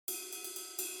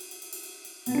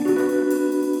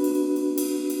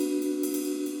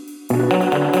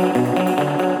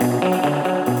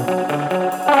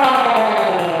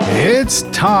It's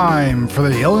time for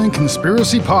the Alien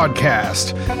Conspiracy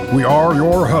Podcast. We are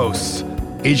your hosts,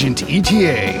 Agent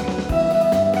ETA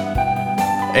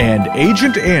and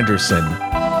Agent Anderson.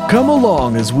 Come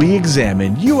along as we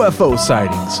examine UFO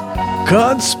sightings,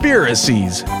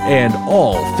 conspiracies, and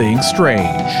all things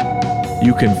strange.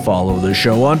 You can follow the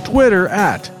show on Twitter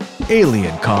at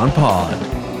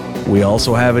AlienConPod. We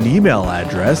also have an email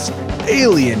address,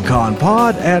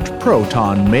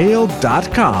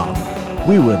 alienconpod@protonmail.com.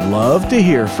 We would love to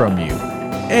hear from you.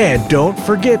 And don't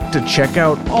forget to check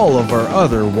out all of our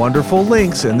other wonderful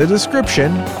links in the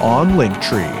description on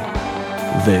Linktree.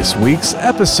 This week's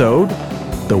episode,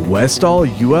 the Westall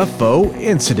UFO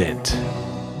Incident.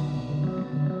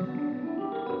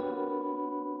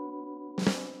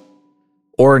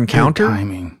 Or encounter? Good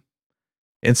timing.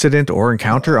 Incident or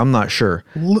encounter? I'm not sure.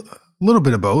 Little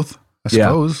bit of both, I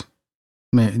suppose.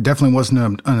 I mean, it definitely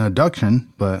wasn't an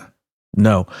abduction, but...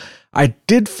 No. I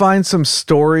did find some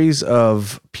stories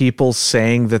of people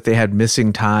saying that they had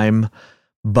missing time,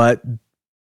 but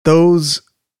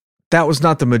that was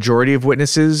not the majority of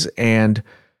witnesses. And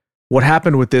what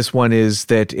happened with this one is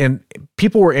that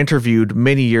people were interviewed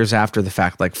many years after the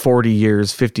fact, like 40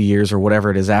 years, 50 years, or whatever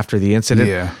it is after the incident.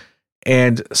 Yeah.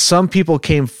 And some people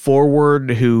came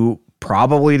forward who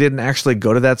probably didn't actually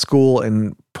go to that school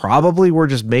and probably were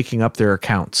just making up their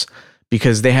accounts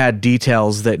because they had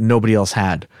details that nobody else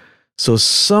had. So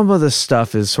some of the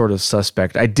stuff is sort of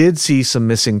suspect. I did see some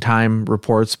missing time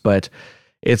reports, but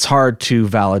it's hard to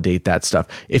validate that stuff.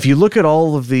 If you look at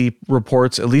all of the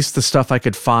reports, at least the stuff I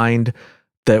could find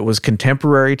that was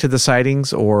contemporary to the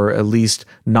sightings, or at least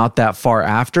not that far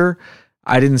after,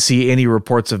 I didn't see any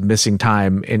reports of missing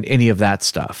time in any of that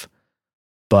stuff.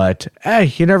 But hey,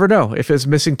 you never know. If it's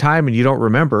missing time and you don't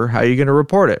remember, how are you going to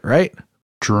report it, right?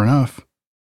 True enough.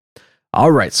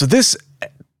 All right. So this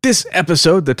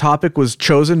episode, the topic was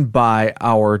chosen by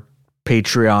our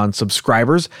Patreon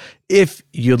subscribers. If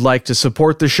you'd like to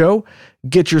support the show,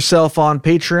 get yourself on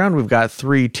Patreon. We've got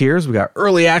 3 tiers. We got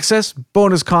early access,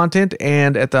 bonus content,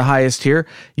 and at the highest tier,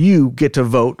 you get to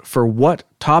vote for what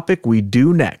topic we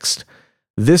do next.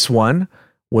 This one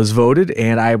was voted,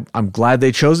 and I'm glad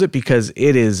they chose it because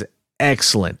it is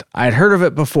excellent. I'd heard of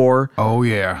it before. Oh,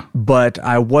 yeah. But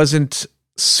I wasn't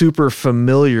super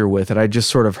familiar with it. I just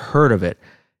sort of heard of it.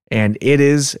 And it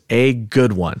is a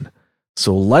good one.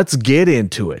 So let's get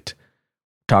into it.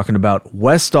 Talking about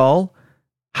Westall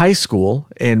High School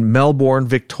in Melbourne,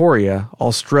 Victoria,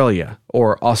 Australia.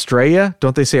 Or Australia?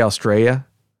 Don't they say Australia?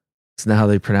 Isn't that how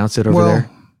they pronounce it over there?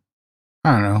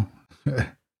 I don't know.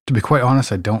 To be quite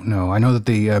honest, I don't know. I know that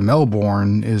the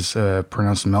Melbourne is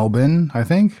pronounced Melbourne, I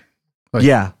think. Like,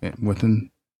 yeah.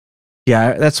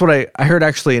 Yeah, that's what I heard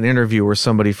actually an interview where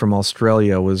somebody from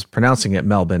Australia was pronouncing it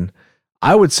Melbourne.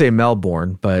 I would say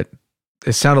Melbourne, but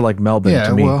it sounded like Melbourne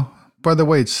to me. Well, by the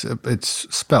way, it's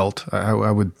spelt. I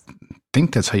would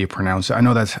think that's how you pronounce it. I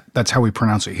know that's how we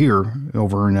pronounce it here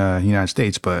over in the United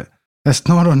States, but that's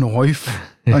not a knife.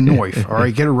 A knife. All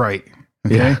right, get it right.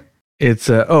 Okay. Yeah. It's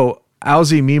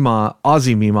Aussie Mima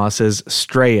says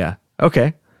Straya.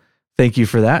 Okay. Thank you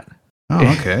for that. Oh,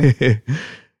 okay.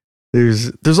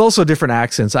 There's also different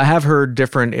accents. I have heard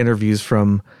different interviews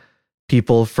from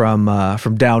people from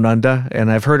down under,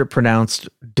 and I've heard it pronounced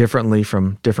differently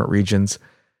from different regions.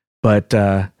 But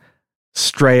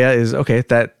Straya is okay.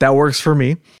 That works for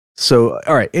me. So,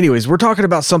 all right. Anyways, we're talking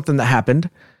about something that happened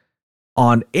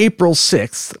on April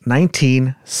 6th,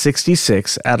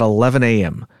 1966 at 11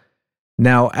 a.m.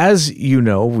 Now, as you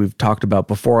know, we've talked about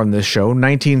before on this show,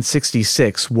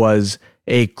 1966 was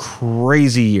a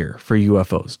crazy year for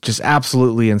UFOs. Just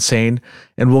absolutely insane.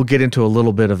 And we'll get into a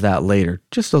little bit of that later.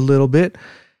 Just a little bit.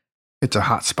 It's a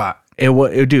hot spot. It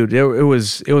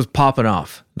was popping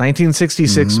off.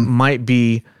 1966 might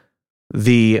be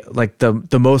the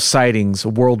most sightings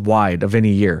worldwide of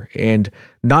any year. And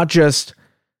not just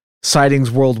sightings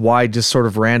worldwide, just sort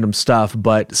of random stuff,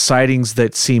 but sightings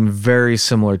that seem very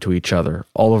similar to each other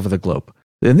all over the globe.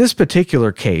 In this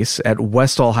particular case at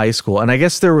Westall High School, and I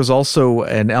guess there was also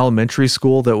an elementary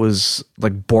school that was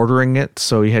like bordering it,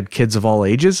 so you had kids of all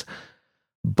ages,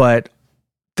 but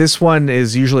this one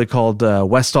is usually called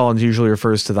Westall and usually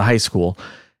refers to the high school.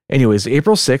 Anyways,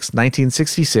 April 6th,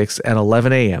 1966 at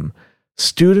 11 a.m.,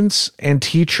 students and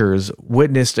teachers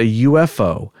witnessed a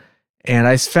UFO, and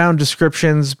I found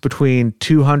descriptions between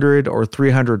 200 or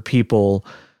 300 people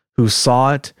who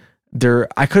saw it.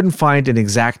 I couldn't find an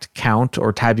exact count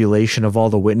or tabulation of all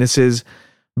the witnesses,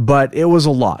 but it was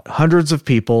a lot. Hundreds of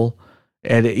people,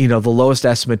 and the lowest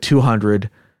estimate 200.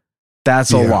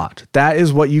 That's a lot. That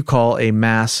is what you call a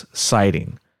mass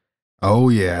sighting. Oh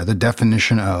yeah, the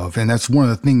definition of, and that's one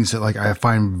of the things that like I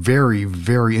find very,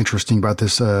 very interesting about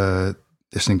this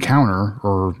encounter,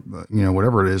 or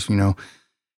whatever it is.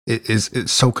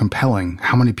 It's so compelling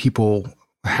how many people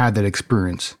had that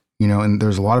experience. And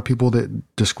there's a lot of people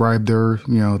that describe their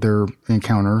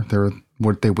encounter,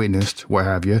 what they witnessed, what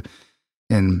have you.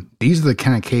 And these are the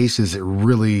kind of cases that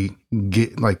really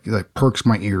get like perks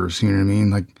my ears. You know what I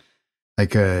mean?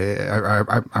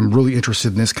 I'm really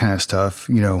interested in this kind of stuff,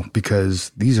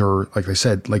 because these are, like I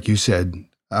said, like you said,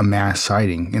 a mass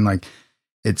sighting, and like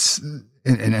it's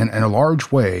in a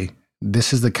large way.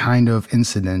 This is the kind of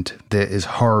incident that is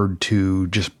hard to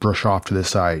just brush off to the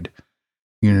side.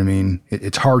 You know what I mean?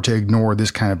 It's hard to ignore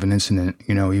this kind of an incident,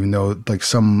 even though like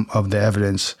some of the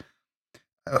evidence,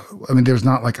 there's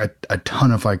not like a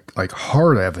ton of like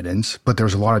hard evidence, but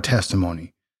there's a lot of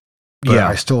testimony. But yeah,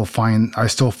 I still find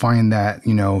that,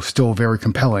 still very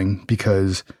compelling,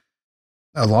 because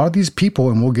a lot of these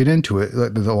people, and we'll get into it,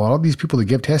 there's a lot of these people that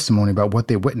give testimony about what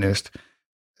they witnessed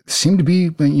seem to be,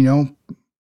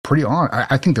 pretty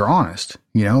honest. I think they're honest,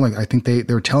 I think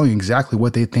they're telling exactly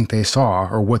what they think they saw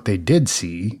or what they did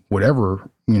see, whatever,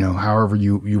 however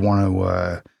you want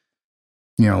to,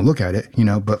 look at it,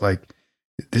 but like,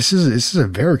 this is a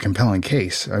very compelling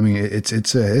case. I mean,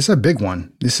 it's a big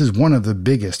one. This is one of the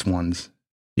biggest ones.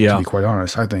 Yeah, to be quite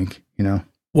honest, I think.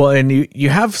 Well, and you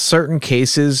have certain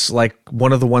cases like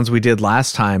one of the ones we did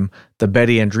last time, the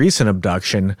Betty Andreessen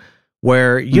abduction,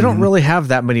 where you don't really have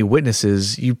that many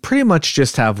witnesses. You pretty much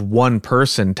just have one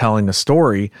person telling a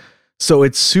story. So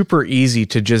it's super easy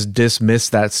to just dismiss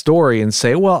that story and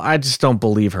say, well, I just don't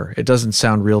believe her. It doesn't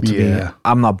sound real to me.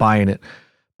 I'm not buying it.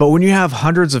 But when you have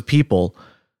hundreds of people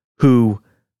who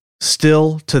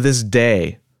still to this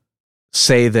day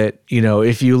say that,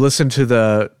 if you listen to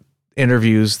the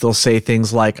interviews, they'll say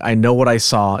things like, I know what I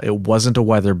saw. It wasn't a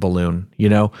weather balloon.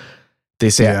 They'll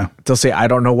say, I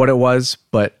don't know what it was,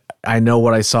 but I know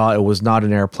what I saw. It was not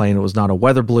an airplane. It was not a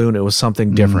weather balloon. It was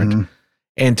something different. Mm-hmm.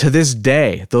 And to this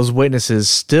day, those witnesses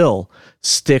still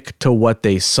stick to what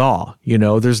they saw.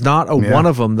 There's not one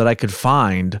of them that I could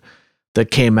find that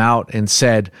came out and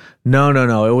said,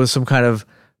 no, it was some kind of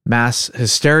mass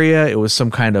hysteria, it was some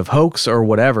kind of hoax or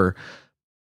whatever.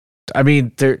 I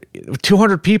mean,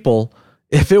 200 people,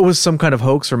 if it was some kind of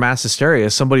hoax or mass hysteria,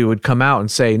 somebody would come out and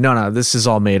say, no, this is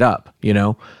all made up,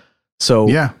 So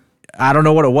yeah, I don't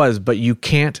know what it was, but you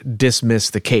can't dismiss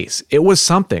the case. It was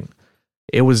something.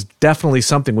 It was definitely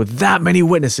something with that many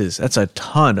witnesses. That's a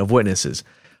ton of witnesses.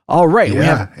 All right, we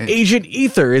have Agent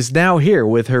Ether is now here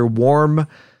with her warm,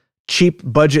 cheap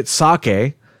budget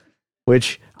sake,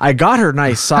 which I got her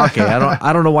nice sake.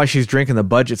 I don't know why she's drinking the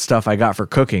budget stuff I got for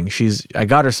cooking. I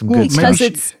got her some good stuff.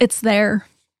 Because it's there.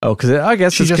 Oh, because I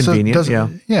guess it's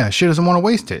convenient. Yeah, she doesn't want to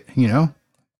waste it,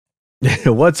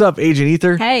 What's up, Agent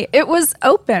Ether? Hey, it was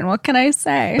open. What can I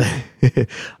say?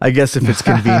 I guess if it's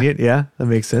convenient, yeah, that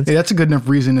makes sense. Hey, that's a good enough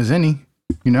reason as any,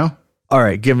 All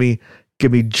right, give me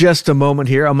just a moment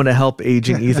here. I'm going to help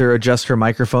Agent Ether adjust her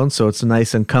microphone so it's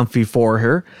nice and comfy for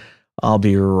her. I'll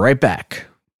be right back.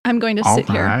 I'm going to sit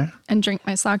here and drink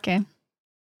my sake.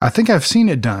 I think I've seen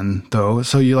it done though.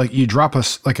 So you drop a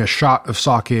shot of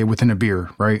sake within a beer,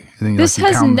 right? And then this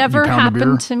has never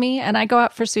happened to me, and I go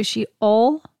out for sushi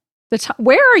all the time.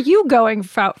 Where are you going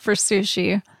out for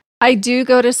sushi? I do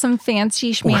go to some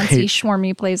fancy schmancy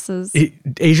schwarmy places.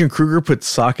 Agent Kruger put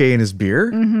sake in his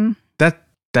beer? Mm-hmm.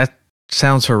 That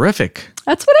sounds horrific.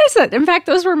 That's what I said. In fact,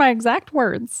 those were my exact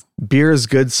words. Beer is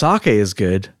good. Sake is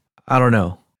good. I don't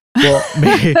know. Well,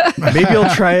 maybe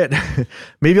I'll try it.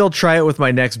 Maybe I'll try it with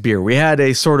my next beer. We had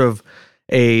a sort of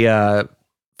a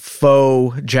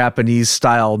faux Japanese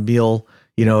style meal,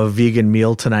 a vegan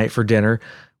meal tonight for dinner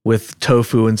with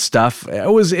tofu and stuff.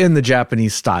 It was in the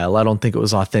Japanese style. I don't think it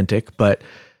was authentic, but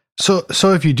so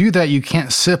if you do that, you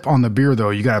can't sip on the beer though.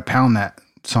 You got to pound that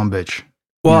sumbitch.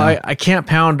 Well, I can't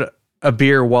pound a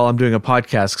beer while I'm doing a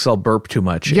podcast because I'll burp too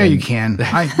much. Yeah, you can.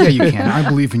 You can. I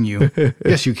believe in you.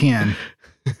 Yes, you can.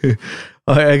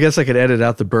 I guess I could edit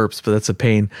out the burps, but that's a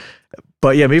pain.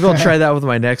 But yeah, maybe I'll try that with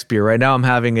my next beer. Right now I'm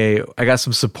having I got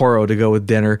some Sapporo to go with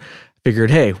dinner.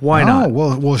 Figured, hey, why not?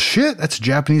 Well, shit. That's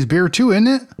Japanese beer too, isn't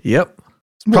it? Yep.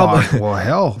 Well,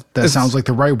 hell, that sounds like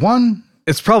the right one.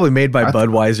 It's probably made by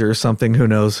Budweiser or something. Who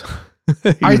knows?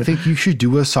 I think you should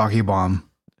do a sake bomb.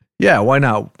 Yeah, why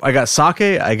not? I got sake.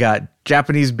 I got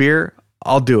Japanese beer.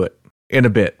 I'll do it in a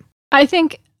bit. I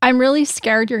think I'm really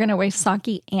scared you're going to waste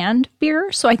sake and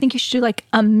beer. So I think you should do like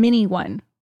a mini one.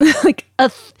 Like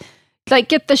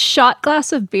get the shot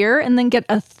glass of beer and then get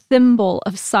a thimble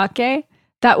of sake.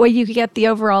 That way you could get the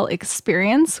overall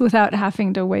experience without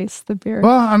having to waste the beer.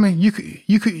 Well, I mean, you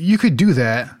could do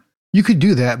that. You could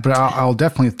do that, but I'll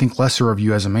definitely think lesser of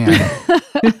you as a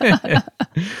man.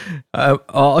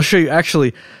 I'll show you.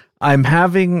 Actually, I'm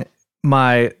having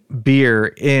my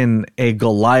beer in a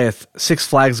Goliath, Six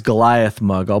Flags Goliath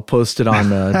mug. I'll post it on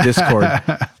Discord.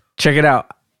 Check it out.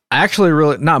 I actually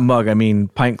really, not mug, I mean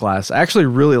pint glass. I actually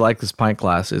really like this pint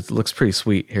glass. It looks pretty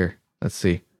sweet. Here, let's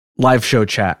see. Live show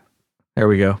chat. There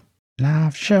we go.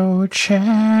 Live show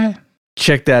chat.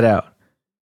 Check that out.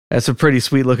 That's a pretty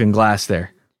sweet looking glass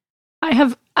there. I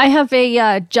have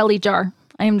a jelly jar.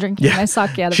 I am drinking my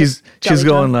sake out of it. She's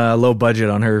going low budget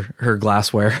on her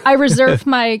glassware. I reserved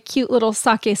my cute little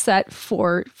sake set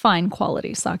for fine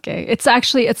quality sake. It's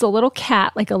a little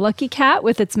cat, like a lucky cat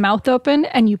with its mouth open,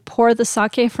 and you pour the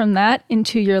sake from that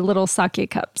into your little sake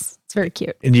cups. It's very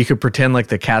cute. And you could pretend like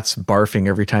the cat's barfing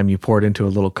every time you pour it into a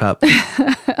little cup.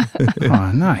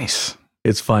 Oh, nice.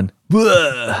 It's fun.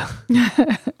 But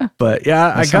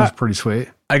yeah, that sounds pretty sweet.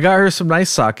 I got her some nice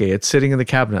sake. It's sitting in the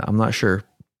cabinet. I'm not sure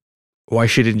why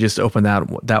she didn't just open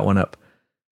that one up.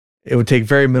 It would take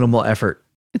very minimal effort.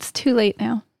 It's too late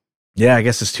now. Yeah, I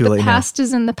guess it's too late now. The past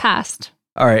is in the past.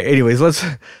 All right. Anyways, let's.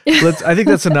 I think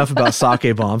that's enough about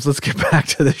sake bombs. Let's get back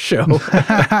to the show.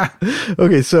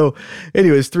 Okay. So,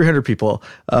 anyways, 300 people.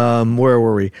 Where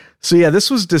were we? So yeah, this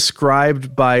was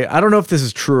described by. I don't know if this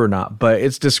is true or not, but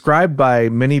it's described by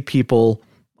many people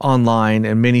online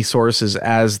and many sources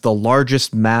as the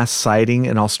largest mass sighting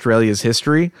in Australia's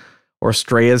history, or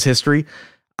Australia's history.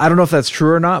 I don't know if that's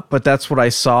true or not, but that's what I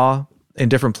saw in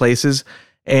different places.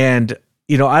 And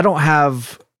I don't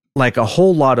have like a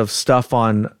whole lot of stuff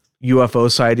on UFO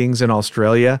sightings in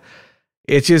Australia.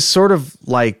 It's just sort of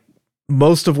like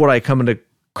most of what I come into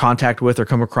contact with or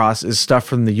come across is stuff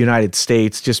from the United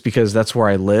States, just because that's where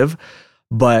I live.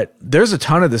 But there's a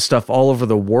ton of this stuff all over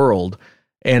the world.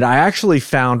 And I actually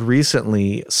found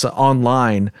recently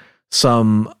online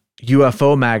some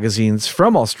UFO magazines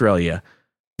from Australia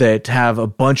that have a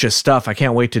bunch of stuff. I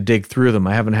can't wait to dig through them.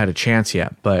 I haven't had a chance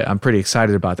yet, but I'm pretty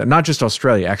excited about that. Not just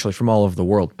Australia, actually, from all over the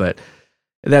world, but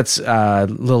that's a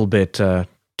little bit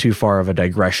too far of a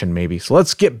digression, maybe. So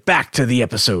let's get back to the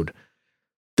episode.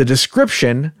 The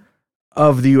description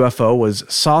of the UFO was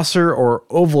saucer or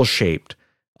oval shaped.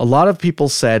 A lot of people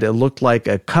said it looked like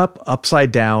a cup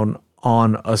upside down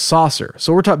on a saucer.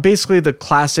 So we're talking basically the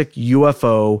classic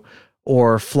UFO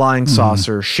or flying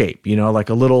saucer shape, like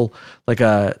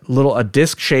a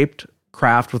disc shaped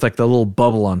craft with like the little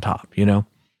bubble on top,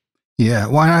 Yeah,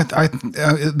 well,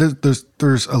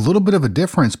 there's a little bit of a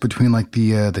difference between like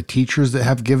the teachers that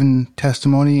have given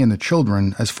testimony and the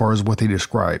children as far as what they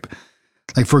describe.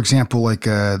 Like, for example, like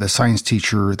the science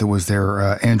teacher that was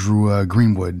there, Andrew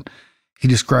Greenwood, he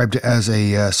described it as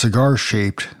a cigar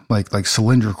shaped, like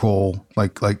cylindrical,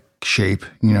 like shape,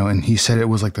 and he said it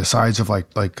was like the size of like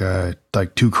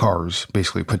two cars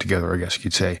basically put together, I guess you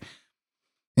could say.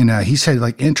 And he said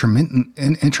like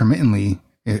intermittently,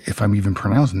 if I'm even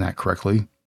pronouncing that correctly,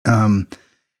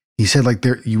 he said like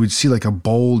you would see like a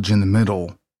bulge in the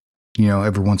middle,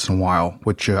 every once in a while,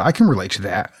 which I can relate to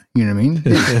that. You know what I mean?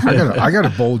 I got a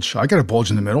bulge. I got a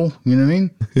bulge in the middle. You know what I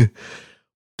mean?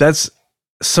 That's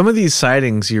some of these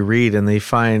sightings you read and they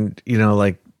find,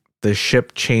 like the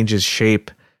ship changes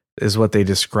shape is what they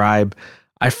describe.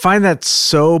 I find that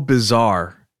so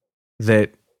bizarre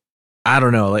that I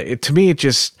don't know. To me,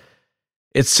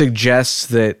 it suggests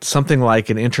that something like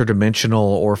an interdimensional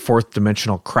or fourth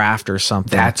dimensional craft or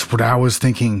something. That's what I was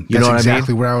thinking. You know what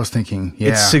exactly I mean? What I was thinking. Yeah.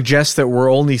 It suggests that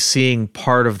we're only seeing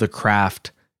part of the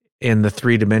craft in the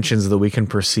 3 dimensions that we can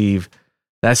perceive.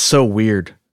 That's so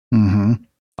weird. Mm-hmm.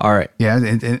 All right. Yeah,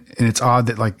 and it's odd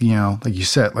that like you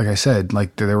said, like I said,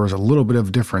 like there was a little bit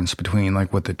of difference between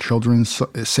like what the children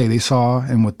say they saw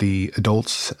and what the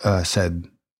adults said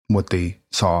what they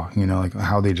saw. Like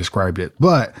how they described it,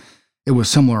 but it was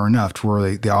similar enough to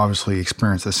where they obviously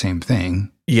experienced the same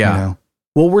thing. Yeah.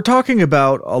 Well, we're talking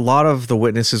about a lot of the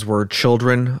witnesses were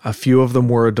children. A few of them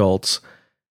were adults,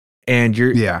 and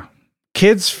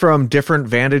kids from different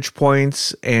vantage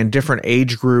points and different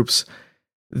age groups.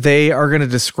 They are going to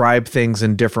describe things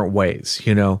in different ways,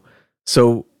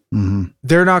 So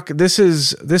they're not. This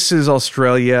is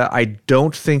Australia. I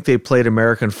don't think they played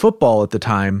American football at the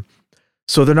time,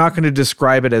 so they're not going to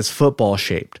describe it as football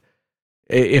shaped.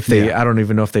 If they, I don't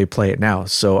even know if they play it now.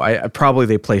 So I probably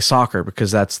they play soccer because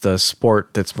that's the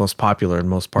sport that's most popular in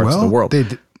most parts of the world.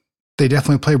 They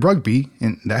definitely play rugby,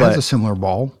 and that has a similar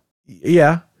ball.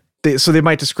 Yeah, so they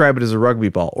might describe it as a rugby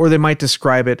ball, or they might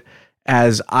describe it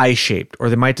as eye-shaped, or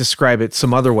they might describe it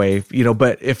some other way,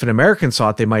 but if an American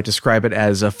saw it, they might describe it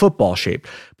as a football shape.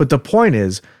 But the point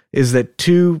is that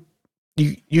you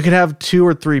could have 2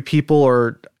 or 3 people,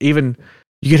 or even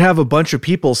you could have a bunch of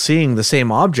people seeing the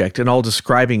same object and all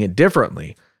describing it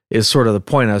differently, is sort of the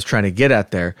point I was trying to get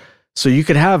at there. So you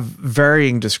could have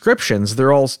varying descriptions.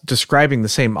 They're all describing the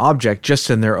same object just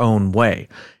in their own way.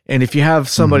 And if you have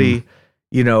somebody,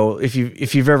 you know, if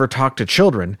you've ever talked to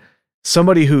children,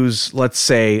 somebody who's, let's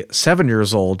say, 7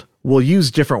 years old will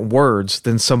use different words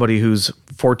than somebody who's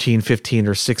 14, 15,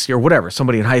 or 16, or whatever,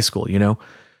 somebody in high school, you know?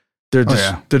 The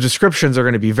descriptions are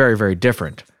going to be very, very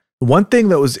different. One thing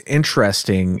that was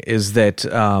interesting is that,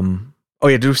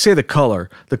 did we say the color?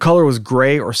 The color was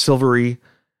gray or silvery,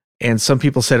 and some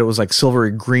people said it was like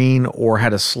silvery green or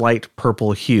had a slight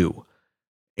purple hue.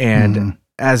 And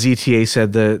as ETA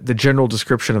said, the general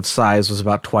description of size was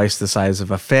about twice the size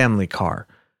of a family car.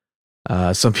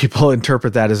 Some people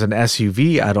interpret that as an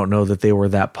SUV. I don't know that they were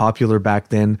that popular back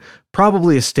then.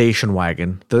 Probably a station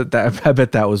wagon. I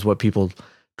bet that was what people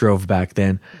drove back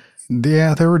then.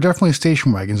 Yeah, there were definitely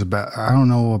station wagons. I don't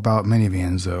know about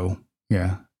minivans, though.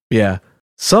 Yeah. Yeah.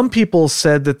 Some people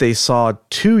said that they saw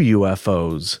 2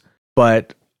 UFOs,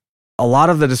 but a lot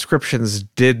of the descriptions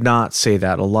did not say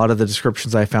that. A lot of the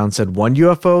descriptions I found said 1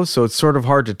 UFO, so it's sort of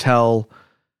hard to tell.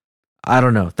 I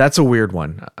don't know. That's a weird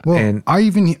one. Well, and I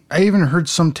even heard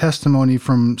some testimony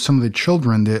from some of the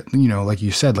children that, you know, like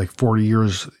you said, like 40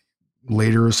 years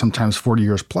later, sometimes 40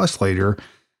 years plus later,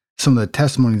 some of the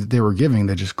testimony that they were giving,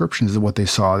 the descriptions of what they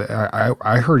saw,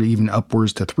 I heard even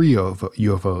upwards to 3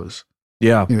 UFOs.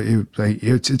 Yeah.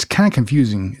 It's kind of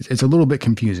confusing. It's a little bit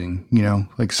confusing, you know,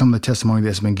 like some of the testimony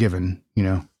that's been given, you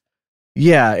know.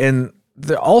 Yeah. And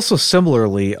also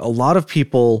similarly, a lot of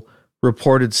people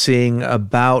reported seeing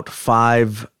about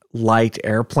 5 light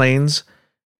airplanes,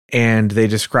 and they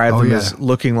described them as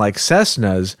looking like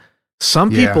Cessnas.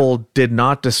 Some people did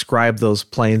not describe those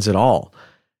planes at all.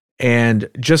 And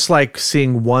just like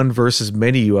seeing one versus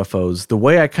many UFOs, the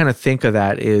way I kind of think of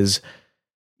that is,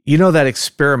 you know, that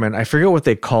experiment, I forget what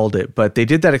they called it, but they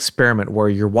did that experiment where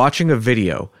you're watching a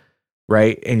video,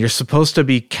 right? And you're supposed to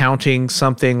be counting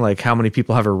something like how many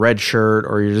people have a red shirt,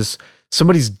 or you're just,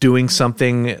 somebody's doing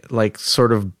something like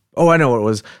sort of, I know what it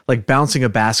was, like bouncing a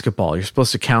basketball. You're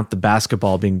supposed to count the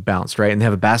basketball being bounced, right? And they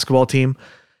have a basketball team.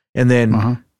 And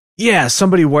then,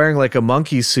 somebody wearing like a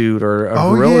monkey suit or a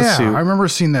gorilla suit. I remember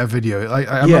seeing that video.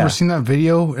 I remember seeing that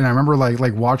video, and I remember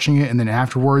like watching it, and then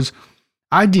afterwards,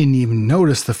 I didn't even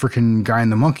notice the freaking guy in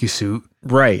the monkey suit.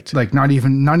 Right. Like not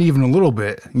even a little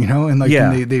bit, you know? And like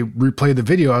when they replayed the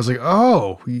video, I was like,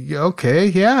 oh, okay,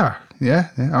 yeah.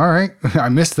 All right. I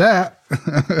missed that.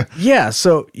 Yeah.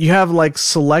 So you have like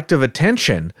selective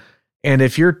attention. And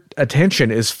if your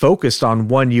attention is focused on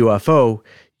one UFO,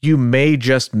 you may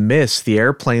just miss the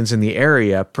airplanes in the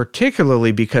area,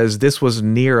 particularly because this was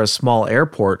near a small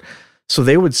airport. So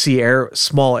they would see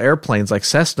small airplanes like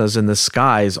Cessnas in the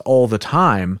skies all the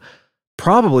time,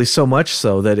 probably so much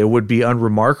so that it would be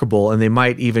unremarkable, and they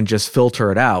might even just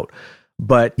filter it out.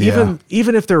 But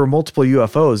even if there were multiple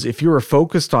UFOs, if you were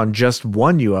focused on just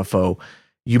one UFO,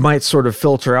 you might sort of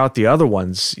filter out the other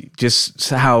ones, just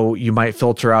how you might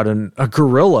filter out a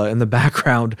gorilla in the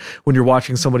background when you're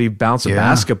watching somebody bounce a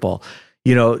basketball.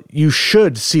 You know, you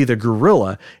should see the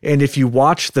gorilla. And if you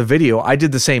watch the video, I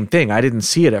did the same thing. I didn't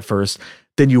see it at first.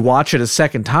 Then you watch it a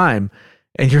second time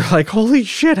and you're like, holy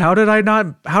shit, how did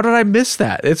I miss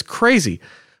that? It's crazy.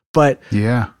 But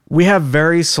we have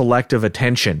very selective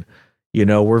attention. You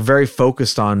know, we're very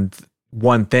focused on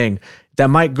one thing. That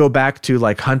might go back to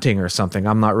like hunting or something.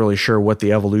 I'm not really sure what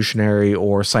the evolutionary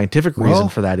or scientific reason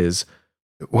for that is.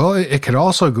 Well, it could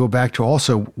also go back to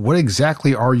what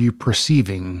exactly are you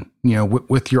perceiving, you know,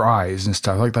 with your eyes and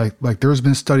stuff. Like there's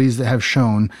been studies that have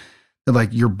shown that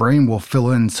like your brain will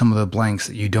fill in some of the blanks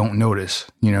that you don't notice,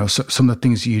 you know, so, some of the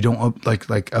things that you don't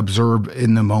like observe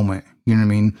in the moment, you know what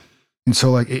I mean? And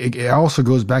so like it also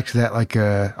goes back to that like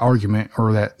argument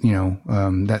or that, you know,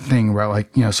 that thing about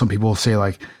like, you know, some people say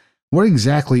like, what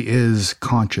exactly is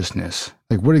consciousness?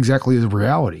 Like what exactly is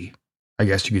reality? I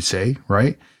guess you could say,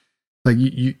 right? Like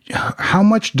how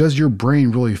much does your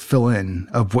brain really fill in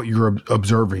of what you're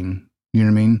observing? You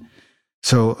know what I mean?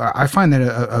 So I find that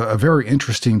a very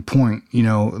interesting point, you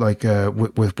know, like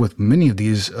with many of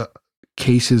these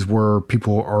cases where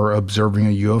people are observing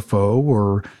a UFO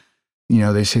or, you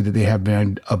know, they say that they have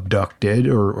been abducted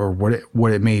or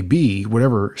what it may be,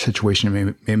 whatever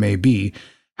situation it may be.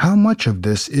 How much of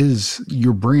this is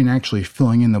your brain actually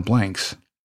filling in the blanks,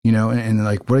 you know, and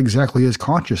like what exactly is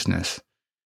consciousness?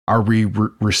 Are we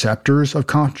receptors of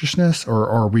consciousness or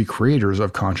are we creators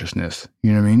of consciousness?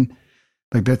 You know what I mean?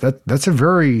 Like that's a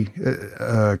very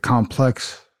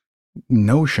complex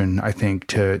notion, I think,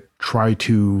 to try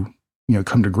to, you know,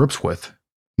 come to grips with.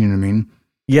 You know what I mean?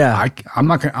 Yeah. I'm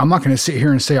not gonna sit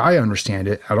here and say I understand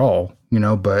it at all,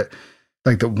 but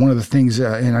like one of the things,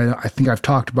 and I think I've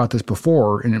talked about this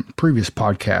before in previous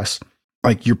podcasts,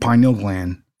 like your pineal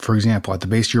gland, for example, at the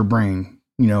base of your brain,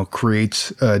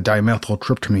 creates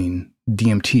dimethyltryptamine,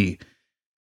 DMT.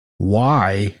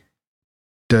 Why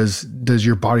does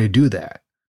your body do that?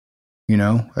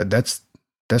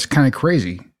 That's kind of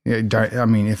crazy. I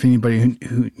mean, if anybody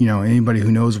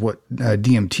who knows what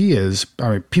DMT is, I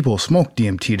mean, people smoke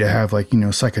DMT to have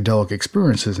psychedelic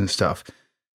experiences and stuff.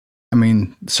 I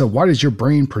mean, so why does your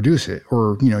brain produce it,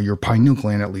 or your pineal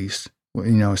gland at least?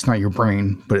 It's not your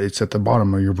brain, but it's at the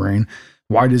bottom of your brain.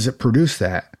 Why does it produce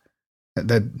that?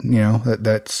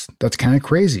 That's kind of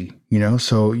crazy.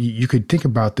 So you could think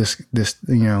about this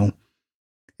in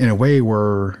a way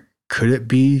where. Could it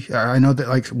be? I know that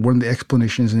like one of the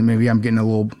explanations, and maybe I'm getting a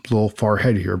little far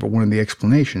ahead here, but one of the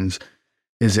explanations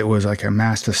is it was like a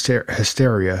mass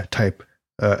hysteria type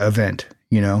event,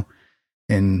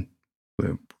 and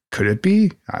could it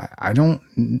be? I don't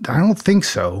think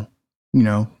so,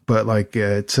 but like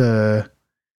it's I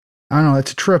don't know,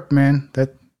 it's a trip, man.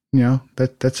 That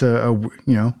that's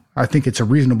I think it's a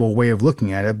reasonable way of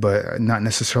looking at it, but not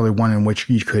necessarily one in which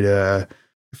you could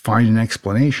find an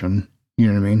explanation. You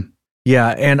know what I mean? Yeah,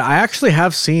 and I actually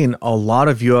have seen a lot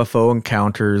of UFO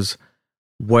encounters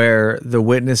where the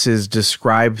witnesses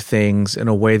describe things in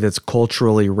a way that's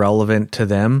culturally relevant to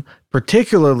them,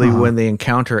 particularly when they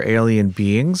encounter alien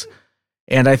beings.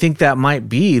 And I think that might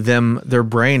be their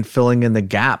brain filling in the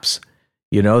gaps.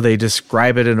 They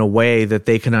describe it in a way that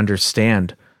they can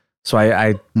understand. So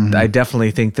I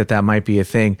definitely think that might be a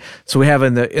thing. So we have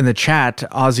in the chat,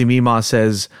 Ozzy Mima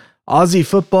says, Aussie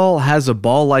football has a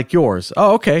ball like yours.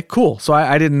 Oh, okay, cool. So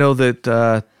I didn't know that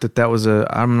that was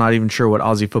I'm not even sure what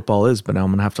Aussie football is, but now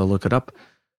I'm gonna have to look it up.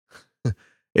 I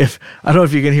don't know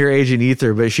if you can hear Agent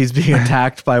Ether, but she's being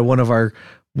attacked by one of our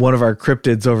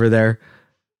cryptids over there.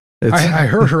 I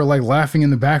heard her like laughing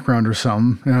in the background or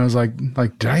something, and I was like,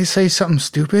 did I say something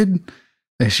stupid?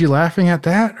 Is she laughing at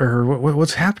that, or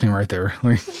what's happening right there?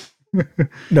 Like.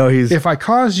 No, if I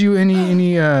cause you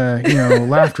any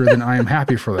laughter, then I am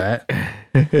happy for that.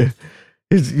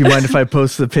 You mind if I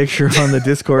post the picture on the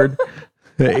Discord?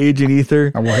 The Agent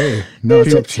Ether. Oh, well, hey, no,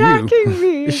 it's up to you. Attacking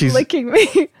me, she's licking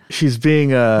me. She's being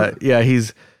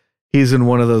he's in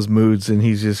one of those moods, and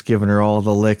he's just giving her all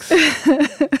the licks.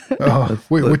 Oh,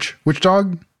 wait, which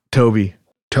dog? Toby.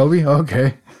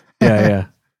 Okay. Yeah.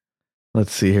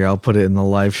 Let's see here. I'll put it in the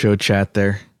live show chat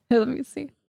there. Let me see.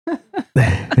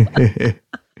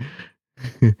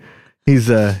 He's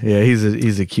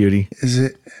a cutie. Is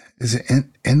it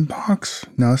inbox?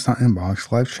 No, it's not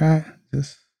inbox. Live chat.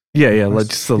 Just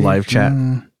the live chat.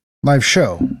 Live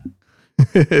show.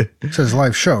 It says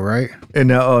live show, right? And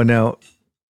now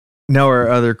our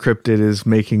other cryptid is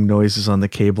making noises on the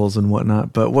cables and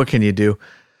whatnot. But what can you do?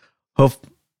 I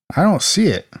don't see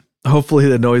it. Hopefully,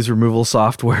 the noise removal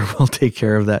software will take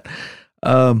care of that.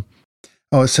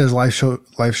 Oh, it says live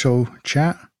show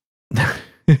chat.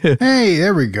 Hey,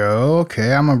 there we go.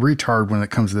 Okay, I'm a retard when it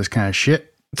comes to this kind of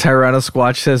shit.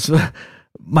 Tyrannosquatch says,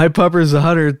 my pupper's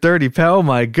 130 pounds. Oh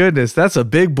my goodness, that's a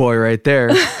big boy right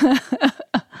there.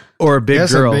 Or a big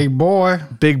girl. A big boy.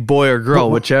 Big boy or girl,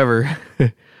 whichever.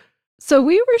 So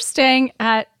we were staying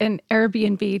at an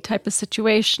Airbnb type of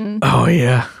situation. Oh,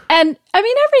 yeah. And I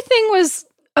mean, everything was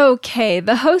okay.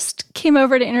 The host came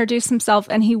over to introduce himself,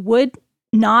 and he would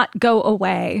not go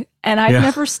away. And I've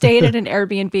never stayed at an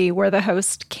Airbnb where the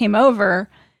host came over,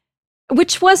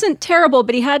 which wasn't terrible,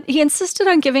 but he insisted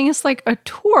on giving us like a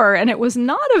tour, and it was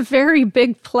not a very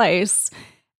big place.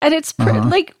 And it's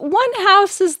like one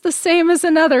house is the same as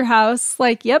another house.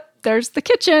 Like, yep, there's the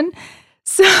kitchen.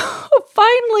 So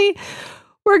finally,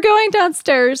 we're going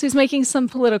downstairs. He's making some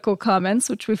political comments,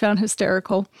 which we found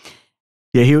hysterical.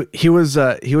 Yeah, he was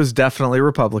definitely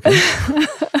Republican.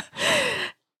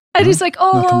 And he's like,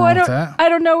 "Oh, I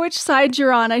don't know which side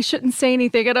you're on. I shouldn't say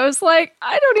anything." And I was like,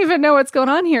 "I don't even know what's going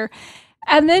on here."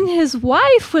 And then his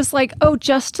wife was like, "Oh,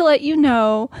 just to let you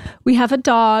know, we have a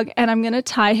dog, and I'm going to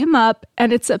tie him up,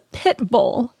 and it's a pit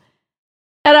bull."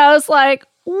 And I was like,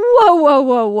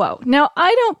 whoa. Now,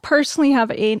 I don't personally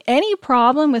have any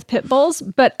problem with pit bulls,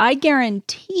 but I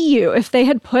guarantee you, if they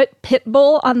had put pit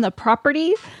bull on the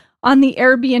property, on the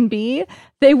Airbnb,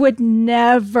 they would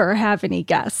never have any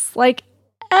guests. Like,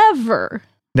 ever.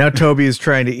 Now Toby is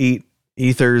trying to eat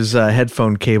Ether's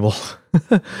headphone cable.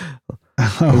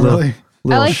 Really?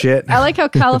 Shit. I like how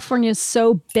California is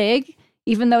so big,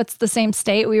 even though it's the same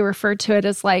state. We refer to it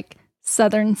as like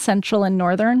southern, central, and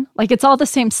northern. Like it's all the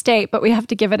same state, but we have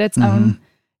to give it its own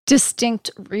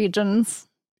distinct regions.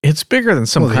 It's bigger than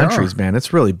some countries, man.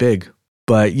 It's really big.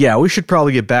 But yeah, we should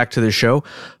probably get back to the show.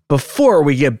 Before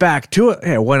we get back to it,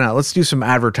 hey, why not? Let's do some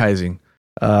advertising.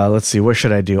 Let's see, what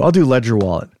should I do? I'll do Ledger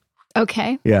Wallet.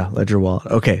 Okay. Yeah, Ledger Wallet.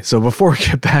 Okay, so before we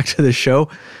get back to the show,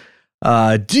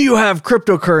 do you have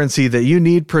cryptocurrency that you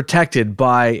need protected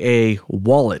by a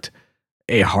wallet,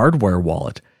 a hardware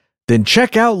wallet? Then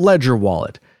check out Ledger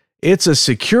Wallet. It's a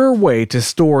secure way to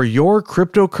store your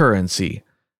cryptocurrency.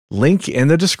 Link in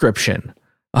the description.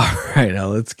 All right, now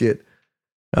let's get...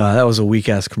 that was a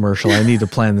weak-ass commercial. I need to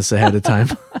plan this ahead of time.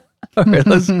 All right,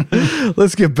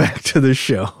 let's get back to the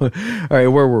show. All right,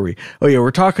 where were we? Oh, yeah,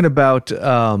 we're talking about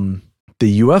the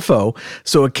UFO.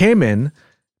 So it came in.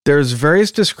 There's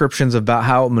various descriptions about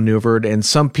how it maneuvered, and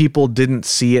some people didn't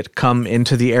see it come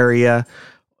into the area.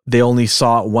 They only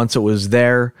saw it once it was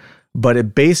there. But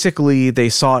it basically, they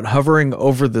saw it hovering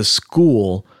over the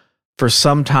school for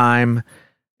some time.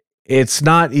 It's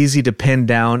not easy to pin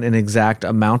down an exact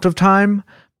amount of time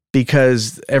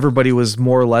because everybody was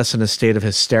more or less in a state of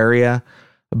hysteria.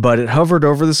 But it hovered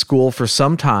over the school for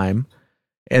some time,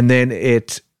 and then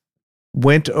it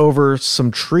went over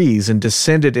some trees and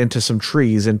descended into some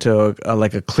trees into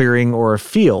like a clearing or a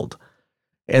field.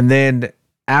 And then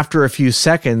after a few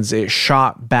seconds, it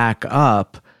shot back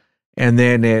up, and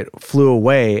then it flew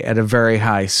away at a very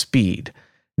high speed.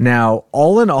 Now,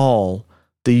 all in all,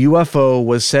 the UFO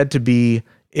was said to be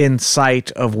in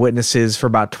sight of witnesses for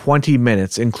about 20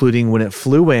 minutes, including when it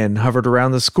flew in, hovered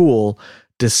around the school,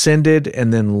 descended,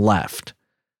 and then left.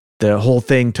 The whole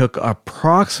thing took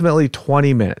approximately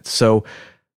 20 minutes. So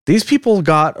these people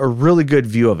got a really good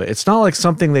view of it. It's not like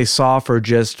something they saw for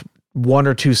just 1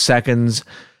 or 2 seconds,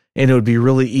 and it would be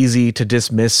really easy to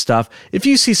dismiss stuff. If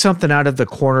you see something out of the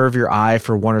corner of your eye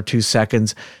for 1 or 2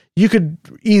 seconds, you could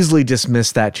easily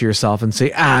dismiss that to yourself and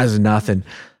say, it's nothing.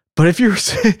 But if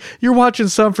you're watching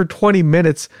something for 20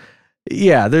 minutes,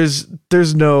 yeah,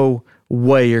 there's no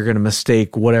way you're going to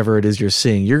mistake whatever it is you're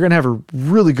seeing. You're going to have a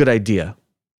really good idea.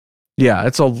 Yeah,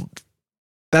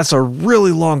 that's a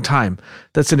really long time.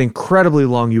 That's an incredibly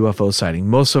long UFO sighting.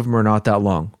 Most of them are not that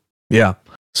long. Yeah.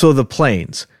 So the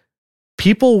planes.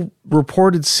 People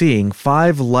reported seeing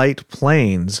 5 light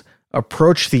planes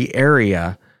approach the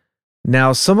area.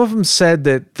 Now, some of them said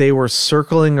that they were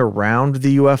circling around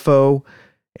the UFO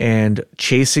and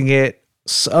chasing it.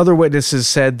 Other witnesses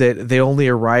said that they only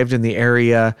arrived in the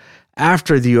area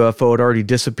after the UFO had already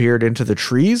disappeared into the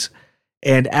trees.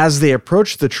 And as they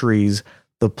approached the trees,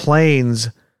 as the planes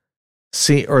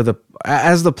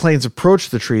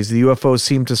approached the trees, the UFO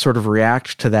seemed to sort of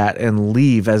react to that and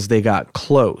leave as they got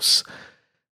close.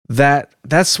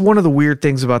 That's one of the weird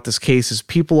things about this case is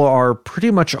people are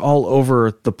pretty much all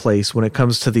over the place when it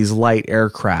comes to these light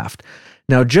aircraft.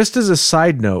 Now, just as a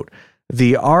side note,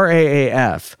 the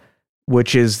RAAF,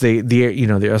 which is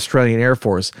the Australian Air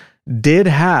Force, did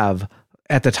have,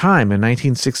 at the time in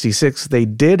 1966, they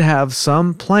did have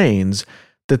some planes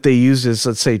that they used as,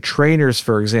 let's say, trainers,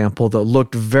 for example, that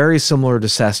looked very similar to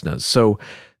Cessnas. So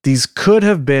these could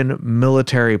have been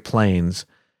military planes.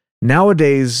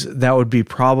 Nowadays, that would be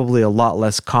probably a lot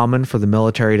less common for the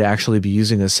military to actually be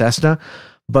using a Cessna.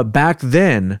 But back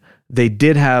then, they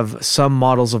did have some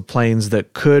models of planes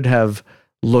that could have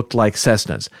looked like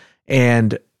Cessnas.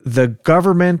 And the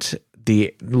government,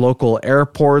 the local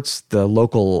airports, the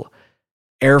local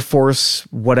Air Force,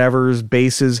 whatever's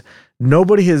bases,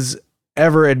 nobody has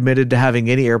ever admitted to having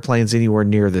any airplanes anywhere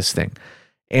near this thing.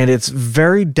 And it's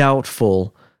very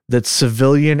doubtful that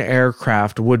civilian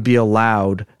aircraft would be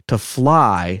allowed to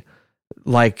fly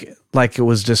like it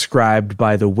was described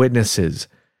by the witnesses.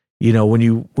 You know, when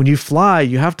you fly,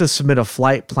 you have to submit a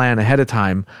flight plan ahead of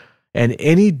time, and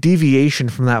any deviation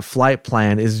from that flight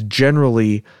plan is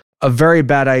generally a very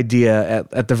bad idea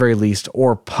at the very least,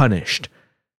 or punished,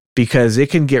 because it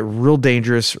can get real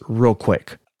dangerous real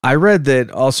quick. I read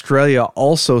that Australia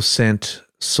also sent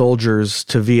soldiers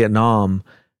to Vietnam,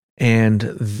 and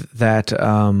that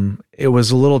it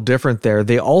was a little different there.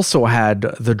 They also had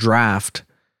the draft.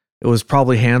 It was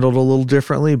probably handled a little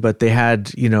differently, but they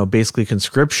had, basically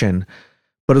conscription.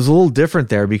 But it was a little different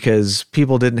there because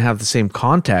people didn't have the same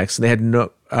context. They had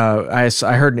no. I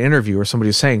heard an interview where somebody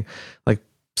was saying, like,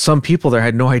 some people there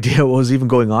had no idea what was even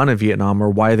going on in Vietnam or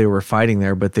why they were fighting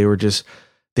there, but they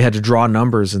had to draw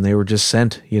numbers and they were just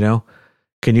sent.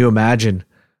 Can you imagine?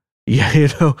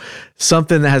 Yeah,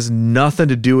 something that has nothing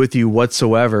to do with you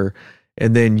whatsoever,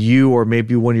 and then you or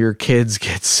maybe one of your kids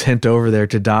gets sent over there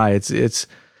to die. It's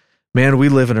man, we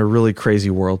live in a really crazy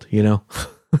world,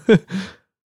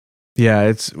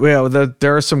 Yeah,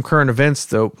 there are some current events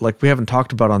though, like we haven't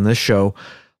talked about on this show,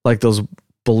 like those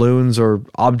balloons or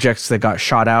objects that got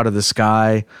shot out of the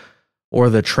sky, or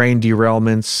the train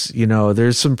derailments. You know,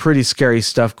 there's some pretty scary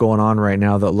stuff going on right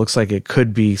now that looks like it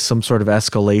could be some sort of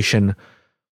escalation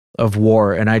of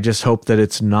war. And I just hope that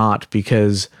it's not,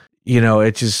 because, you know,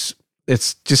 it's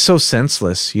just so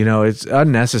senseless. You know, it's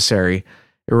unnecessary.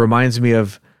 It reminds me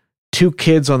of two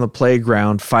kids on the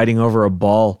playground fighting over a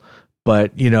ball,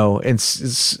 but, you know,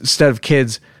 instead of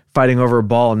kids fighting over a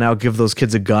ball, now give those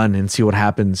kids a gun and see what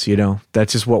happens. You know,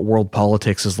 that's just what world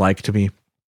politics is like to me.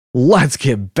 Let's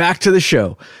get back to the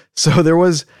show. So there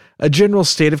was a general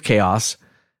state of chaos.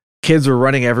 Kids were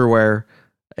running everywhere,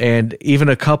 and even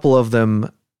a couple of them,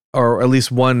 or at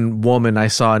least one woman I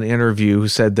saw in an interview, who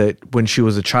said that when she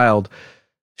was a child,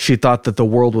 she thought that the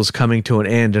world was coming to an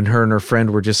end, and her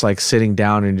friend were just like sitting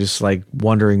down and just like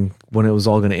wondering when it was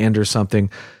all going to end or something,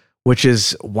 which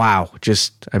is, wow.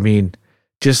 Just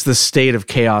the state of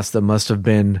chaos that must have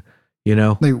been, you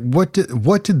know. Like what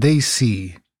did they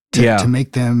see to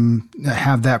make them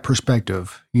have that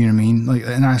perspective? You know what I mean? Like,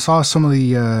 and I saw some of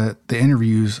the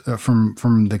interviews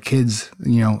from the kids.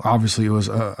 You know, obviously it was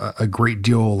a great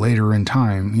deal later in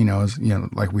time. You know,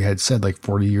 like we had said, like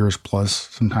 40 years plus,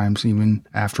 sometimes even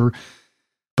after.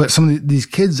 But some of these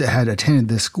kids that had attended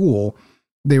this school,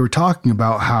 they were talking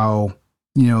about how,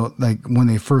 you know, like when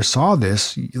they first saw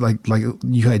this, like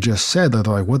you had just said, that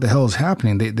they're like, what the hell is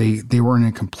happening? They were in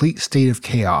a complete state of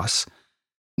chaos.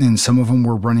 And some of them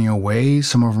were running away.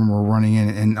 Some of them were running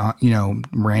in you know,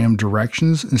 random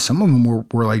directions. And some of them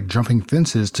were like jumping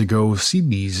fences to go see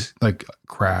these like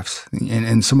crafts.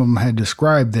 And some of them had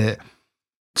described that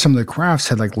some of the crafts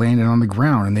had like landed on the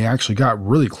ground, and they actually got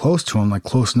really close to them, like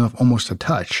close enough almost to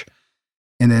touch.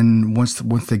 And then once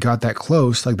they got that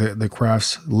close, like the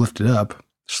crafts lifted up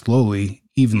slowly,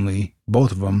 evenly,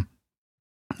 both of them.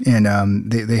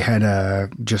 And they had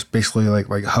just basically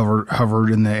like hovered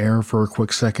in the air for a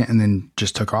quick second and then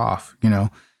just took off, you know.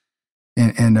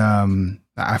 And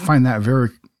I find that very,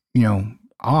 you know,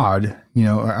 odd. You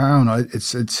know, I don't know.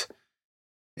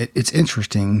 It's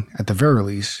interesting at the very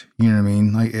least. You know what I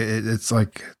mean? Like it's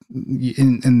like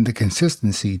in the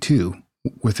consistency too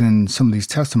within some of these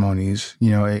testimonies. You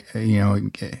know,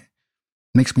 it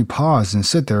makes me pause and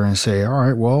sit there and say, all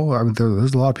right, well, I mean,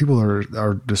 there's a lot of people that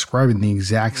are describing the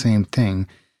exact same thing.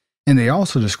 And they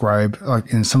also describe,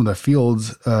 like in some of the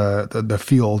fields, the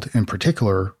field in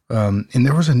particular, and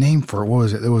there was a name for it. What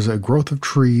was it? There was a growth of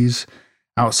trees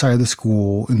outside of the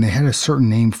school, and they had a certain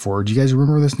name for it. Do you guys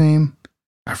remember this name?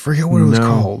 I forget what it was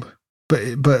called.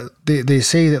 But they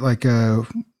say that like the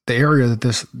area that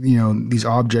this, you know, these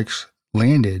objects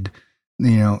landed,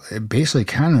 you know, it basically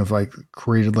kind of like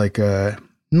created like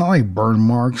not like burn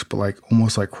marks, but like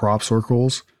almost like crop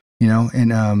circles, you know.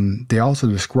 And they also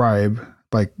describe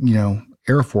like, you know,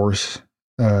 Air Force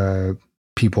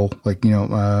people, like, you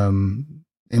know,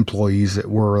 employees that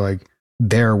were like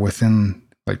there within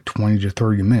like 20 to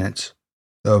 30 minutes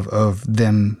of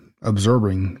them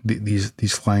observing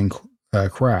these flying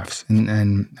crafts,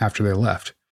 and after they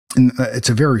left. And it's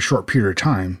a very short period of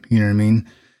time, you know what I mean?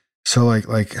 So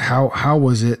like how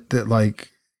was it that, like,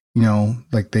 you know,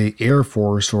 like the Air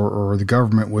Force or the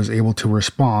government was able to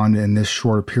respond in this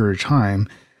short period of time?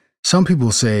 Some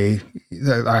people say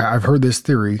that I've heard this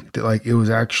theory that like it was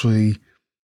actually,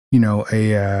 you know,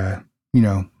 a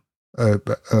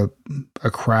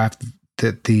craft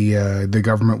that the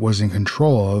government was in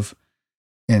control of,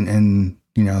 and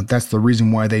you know, that's the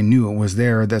reason why they knew it was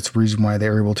there. That's the reason why they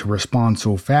were able to respond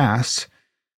so fast,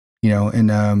 you know.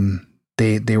 And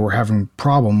they were having a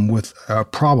problem with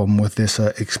this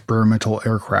experimental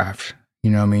aircraft,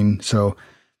 you know what I mean? So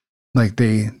like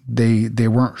they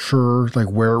weren't sure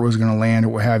like where it was going to land or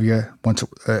what have you once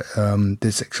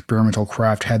this experimental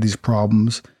craft had these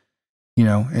problems, you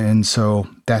know. And so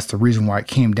that's the reason why it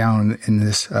came down in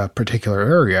this particular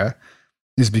area,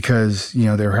 is because, you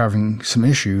know, they were having some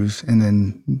issues, and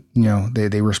then, you know,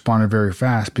 they responded very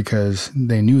fast because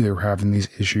they knew they were having these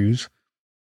issues.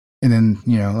 And then,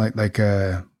 you know, like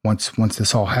once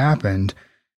this all happened,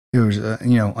 it was,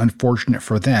 you know, unfortunate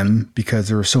for them because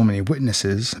there were so many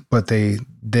witnesses, but they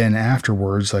then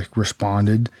afterwards like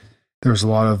responded. There was a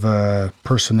lot of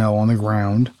personnel on the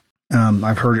ground.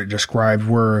 I've heard it described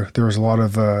where there was a lot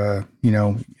of, you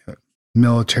know,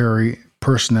 military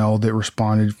personnel that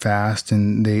responded fast,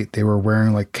 and they were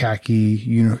wearing like khaki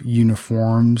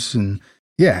uniforms, and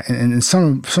yeah, and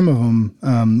some of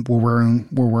them were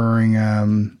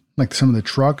wearing like some of the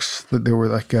trucks that they were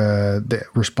like that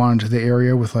responded to the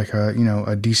area with like a, you know,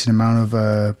 a decent amount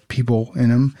of people in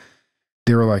them.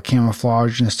 They were like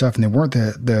camouflaged and stuff, and they weren't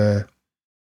the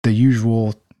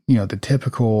usual, you know, the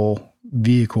typical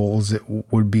vehicles that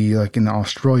would be like in the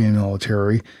Australian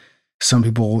military. Some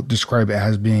people describe it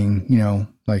as being, you know,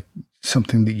 like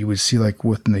something that you would see like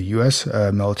within the U.S.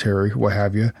 Military, what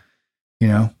have you,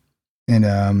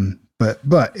 and but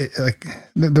like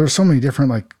there are so many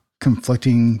different like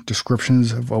conflicting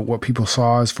descriptions of what people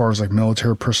saw as far as like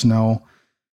military personnel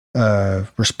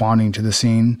responding to the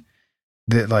scene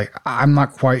that like I'm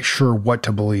not quite sure what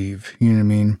to believe. You know what I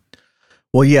mean?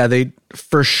 Well, yeah, they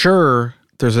for sure.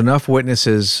 There's enough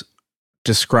witnesses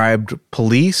described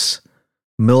police,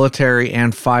 military,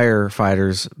 and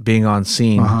firefighters being on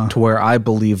scene to where I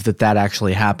believe that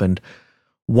actually happened.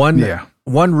 One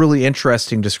really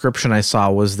interesting description I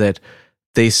saw was that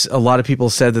a lot of people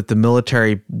said that the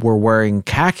military were wearing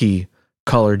khaki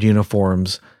colored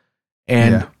uniforms,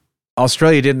 and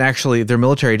Australia their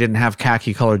military didn't have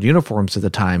khaki colored uniforms at the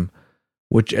time.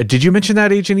 Which did you mention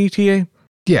that, Agent ETA?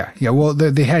 Yeah. Well,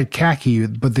 they had khaki,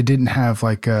 but they didn't have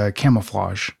like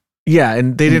camouflage. Yeah,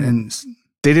 and they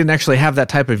didn't actually have that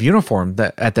type of uniform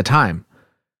at the time.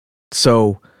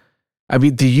 So, I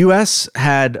mean, the U.S.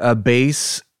 had a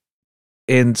base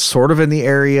in the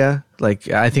area,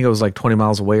 like I think it was like 20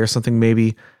 miles away or something,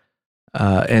 maybe.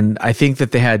 And I think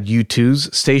that they had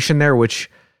U-2s stationed there,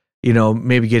 which,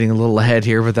 maybe getting a little ahead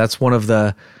here, but that's one of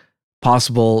the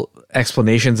possible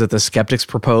explanations that the skeptics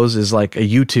propose is like a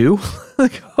U-2.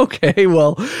 Like, okay,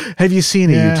 well, have you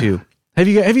seen a U-2? Have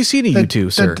you seen a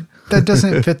U-2, sir? That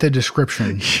doesn't fit the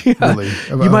description. Really.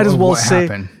 You might as well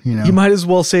say you might as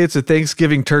well say it's a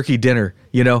Thanksgiving turkey dinner,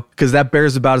 because that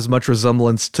bears about as much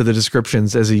resemblance to the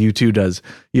descriptions as a U-2 does,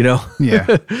 Yeah.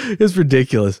 It's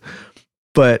ridiculous.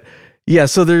 But yeah,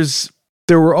 so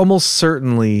there were almost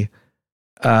certainly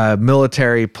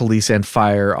military, police, and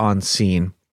fire on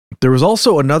scene. There was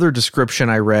also another description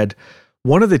I read.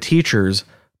 One of the teachers,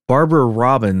 Barbara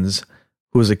Robbins,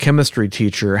 who was a chemistry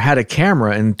teacher, had a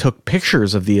camera and took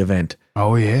pictures of the event.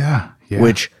 Oh, yeah.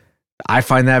 Which I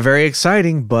find that very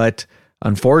exciting, but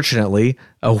unfortunately,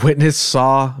 a witness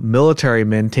saw military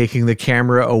men taking the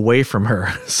camera away from her.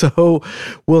 So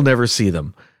we'll never see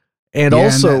them. And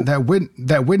also and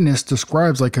that witness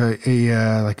describes like like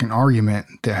an argument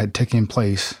that had taken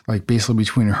place, like basically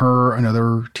between her,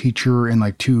 another teacher, and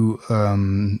like two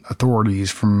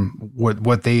authorities from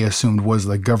what they assumed was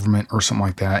the government or something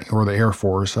like that, or the Air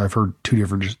Force. I've heard two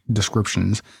different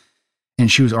descriptions, and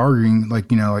she was arguing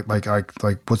like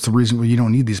what's the reason? Well, you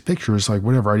don't need these pictures. Like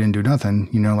whatever, I didn't do nothing.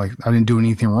 Like I didn't do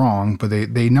anything wrong. But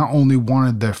they not only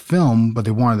wanted the film, but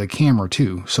they wanted the camera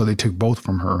too. So they took both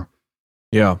from her.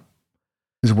 Yeah.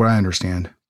 Is what I understand.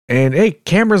 And hey,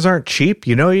 cameras aren't cheap,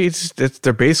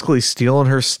 they're basically stealing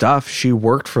her stuff. She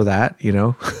worked for that,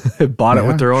 bought it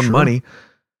with their own money.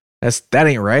 That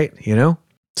ain't right,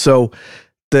 So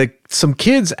some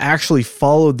kids actually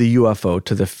followed the UFO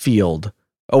to the field.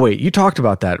 Oh wait, you talked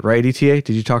about that, right, ETA?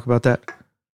 Did you talk about that?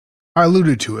 I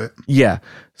alluded to it. Yeah.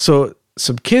 So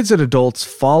some kids and adults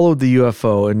followed the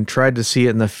UFO and tried to see it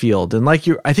in the field. And I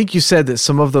think you said that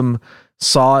some of them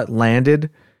saw it landed.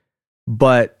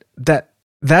 But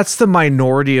that's the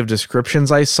minority of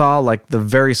descriptions I saw, like the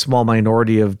very small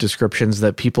minority of descriptions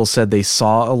that people said they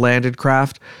saw a landed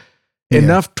craft. Yeah.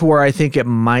 Enough to where I think it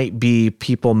might be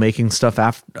people making stuff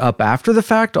up after the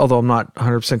fact, although I'm not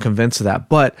 100% convinced of that.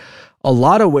 But a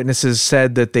lot of witnesses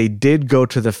said that they did go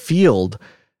to the field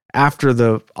after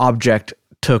the object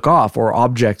took off, or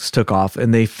objects took off,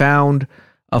 and they found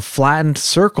a flattened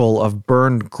circle of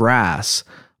burned grass,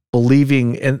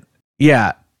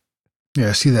 Yeah,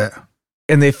 I see that.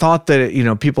 And they thought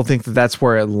that, people think that that's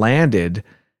where it landed.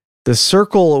 The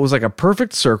circle, it was like a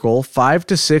perfect circle, 5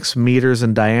 to 6 meters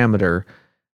in diameter,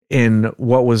 in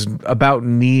what was about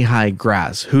knee-high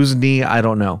grass. Whose knee? I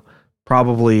don't know.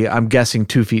 Probably, I'm guessing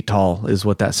 2 feet tall is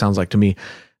what that sounds like to me.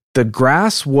 The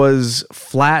grass was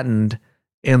flattened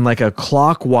in like a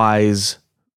clockwise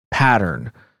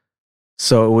pattern.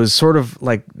 So it was sort of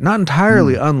like not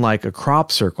entirely unlike a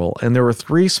crop circle, and there were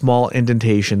 3 small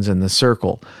indentations in the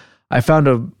circle. I found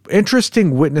an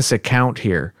interesting witness account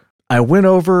here. I went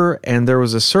over and there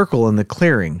was a circle in the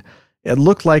clearing. It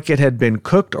looked like it had been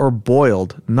cooked or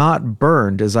boiled, not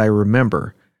burned as I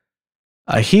remember.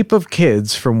 A heap of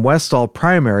kids from Westall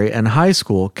Primary and High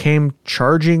School came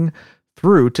charging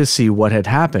through to see what had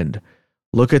happened.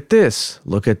 Look at this,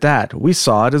 look at that, we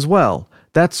saw it as well,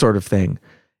 that sort of thing.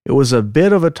 It was a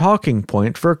bit of a talking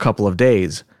point for a couple of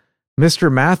days.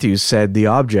 Mr. Matthews said the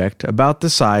object, about the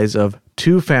size of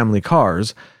 2 family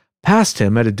cars, passed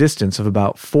him at a distance of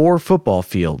about 4 football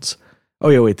fields. Oh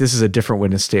yeah, wait, this is a different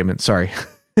witness statement, sorry.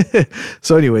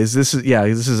 So anyways, this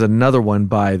is another one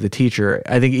by the teacher.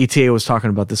 I think ETA was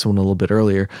talking about this one a little bit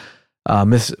earlier.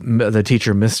 The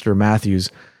teacher, Mr.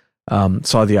 Matthews,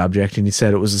 saw the object, and he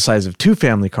said it was the size of 2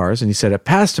 family cars, and he said it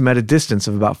passed him at a distance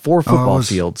of about 4 football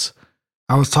fields.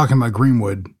 I was talking about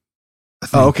Greenwood. I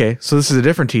think. Oh, okay. So this is a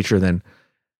different teacher then.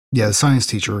 Yeah, the science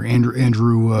teacher,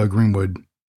 Andrew Greenwood.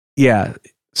 Yeah.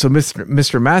 So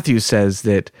Mr. Matthews says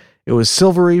that it was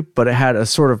silvery, but it had a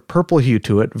sort of purple hue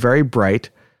to it, very bright,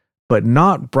 but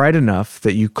not bright enough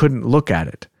that you couldn't look at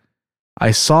it.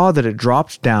 I saw that it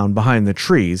dropped down behind the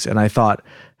trees, and I thought,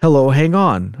 hello, hang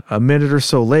on. A minute or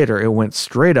so later, it went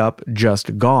straight up,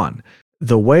 just gone.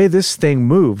 The way this thing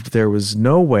moved, there was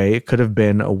no way it could have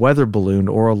been a weather balloon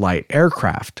or a light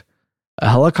aircraft. A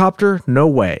helicopter? No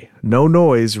way. No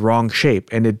noise, wrong shape,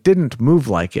 and it didn't move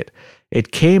like it.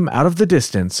 It came out of the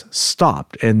distance,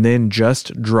 stopped, and then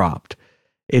just dropped.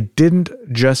 It didn't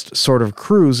just sort of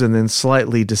cruise and then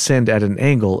slightly descend at an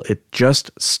angle. It just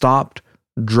stopped,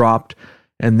 dropped,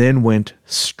 and then went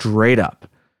straight up.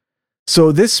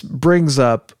 So this brings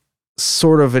up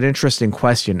sort of an interesting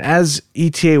question. As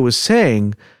ETA was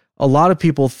saying, a lot of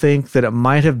people think that it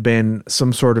might have been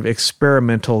some sort of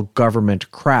experimental government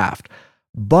craft,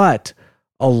 but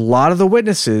a lot of the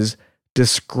witnesses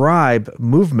describe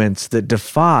movements that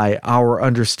defy our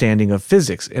understanding of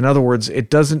physics. In other words, it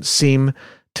doesn't seem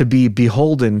to be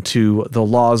beholden to the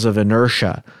laws of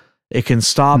inertia. It can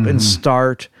stop and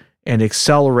start and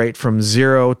accelerate from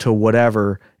 0 to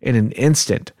whatever in an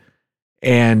instant.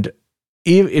 And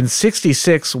in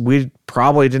 66, we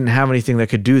probably didn't have anything that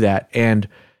could do that. And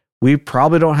we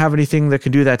probably don't have anything that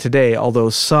can do that today, although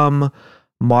some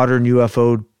modern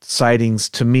UFO sightings,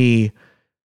 to me,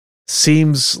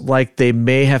 seems like they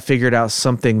may have figured out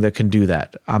something that can do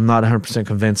that. I'm not 100%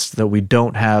 convinced that we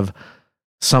don't have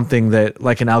something that,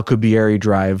 like an Alcubierre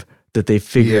drive, that they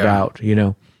figured out, you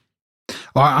know?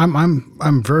 Well,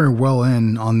 I'm very well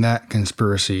in on that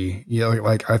conspiracy. Yeah,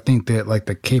 like I think that like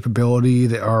the capability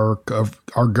that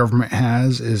our government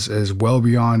has is well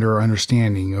beyond our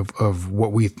understanding of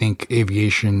what we think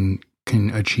aviation can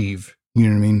achieve. You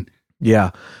know what I mean?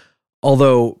 Yeah.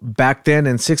 Although back then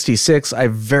in 66, I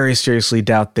very seriously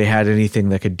doubt they had anything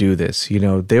that could do this. You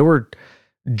know, they were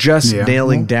just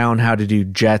nailing down how to do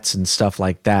jets and stuff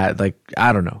like that. Like,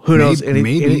 I don't know. Who knows?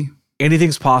 Maybe.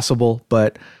 Anything's possible,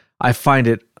 but I find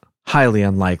it highly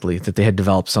unlikely that they had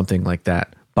developed something like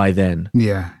that by then.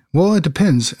 Yeah. Well, it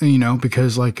depends, you know,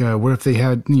 because like, what if they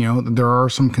had, you know, there are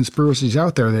some conspiracies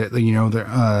out there that, you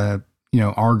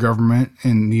know, our government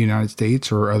in the United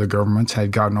States or other governments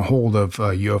had gotten a hold of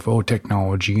UFO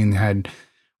technology and had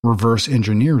reverse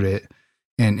engineered it.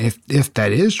 And if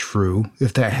that is true,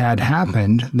 if that had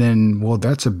happened, then, well,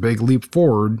 that's a big leap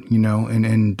forward, you know,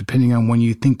 and depending on when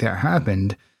you think that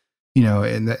happened, you know,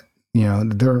 and that, you know,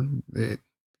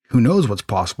 who knows what's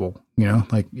possible, you know,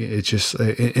 like it's just,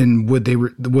 and would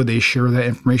they share that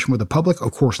information with the public?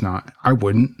 Of course not. I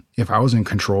wouldn't if I was in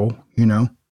control, you know?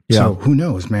 Yeah. So who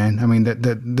knows, man? I mean, that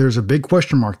there's a big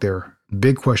question mark there,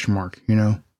 big question mark, you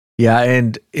know? Yeah.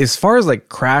 And as far as like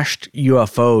crashed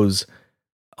UFOs,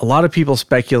 a lot of people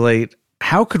speculate,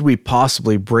 how could we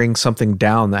possibly bring something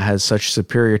down that has such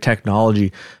superior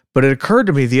technology? But it occurred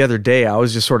to me the other day, I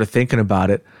was just sort of thinking about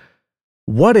it.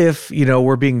 What if, you know,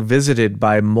 we're being visited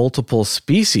by multiple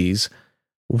species?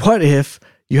 What if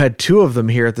you had two of them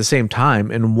here at the same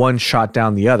time and one shot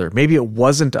down the other? Maybe it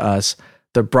wasn't us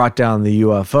that brought down the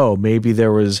UFO. Maybe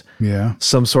there was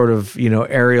some sort of, you know,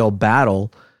 aerial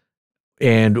battle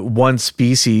and one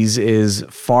species is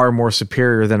far more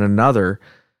superior than another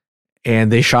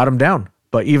and they shot them down.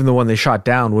 But even the one they shot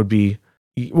down would be,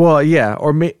 well, yeah,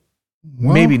 or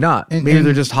maybe not. Maybe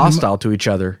they're just hostile to each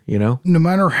other, you know? No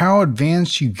matter how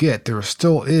advanced you get, there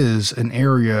still is an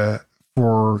area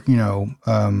for, you know,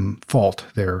 fault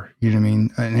there. You know what I mean?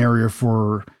 An area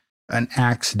for an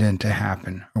accident to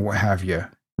happen or what have you.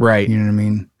 Right. You know what I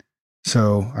mean?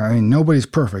 So, I mean, nobody's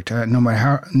perfect. No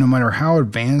matter how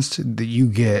advanced that you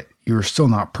get, you're still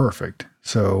not perfect.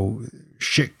 So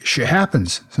shit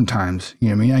happens sometimes. You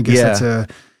know what I mean? I guess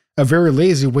that's a very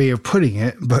lazy way of putting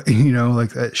it, but you know,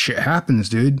 like that shit happens,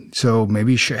 dude. So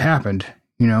maybe shit happened,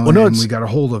 you know, and we got a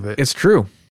hold of it. It's true.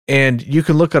 And you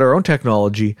can look at our own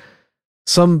technology.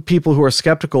 Some people who are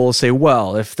skeptical will say,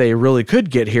 well, if they really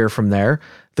could get here from there,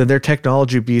 then their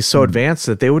technology would be so advanced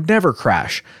that they would never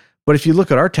crash. But if you look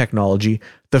at our technology,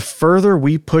 the further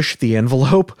we push the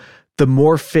envelope, the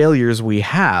more failures we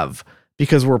have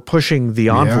because we're pushing the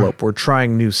envelope. Yeah. We're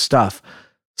trying new stuff.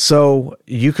 So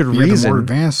you could reason the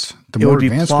more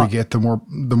advanced we get, the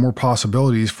more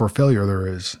possibilities for failure there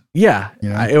is. Yeah, you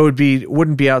know? It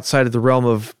wouldn't be outside of the realm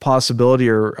of possibility.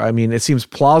 Or I mean, it seems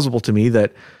plausible to me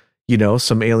that, you know,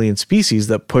 some alien species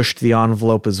that pushed the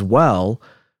envelope as well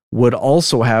would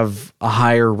also have a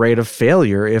higher rate of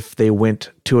failure if they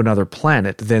went to another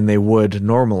planet than they would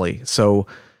normally. So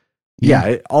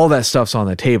yeah, all that stuff's on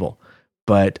the table.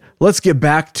 But let's get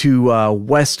back to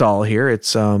Westall here.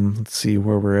 It's let's see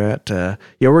where we're at.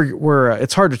 We're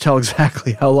it's hard to tell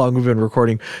exactly how long we've been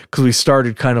recording because we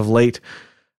started kind of late.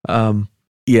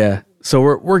 So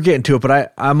we're getting to it,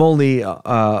 but I'm only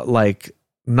like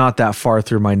not that far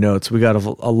through my notes. We got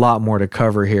a lot more to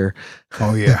cover here.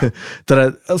 Oh yeah,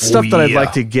 that I'd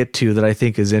like to get to that I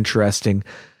think is interesting.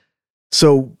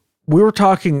 So we were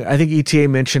talking. I think ETA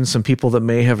mentioned some people that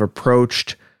may have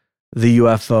approached the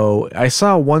UFO. I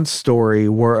saw one story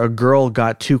where a girl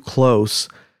got too close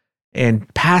and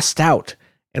passed out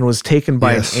and was taken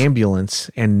by an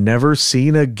ambulance and never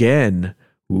seen again.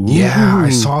 Ooh. Yeah, I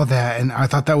saw that and I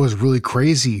thought that was really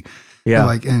crazy.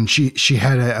 Yeah. And she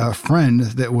had a friend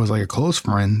that was like a close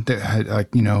friend that had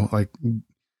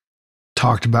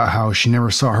talked about how she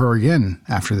never saw her again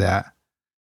after that.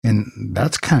 And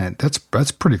that's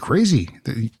pretty crazy.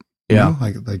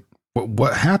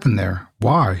 What happened there?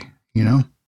 Why?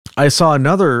 I saw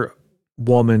another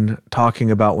woman talking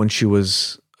about when she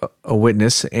was a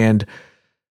witness, and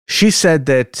she said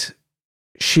that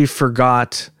she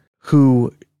forgot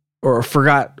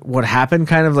what happened,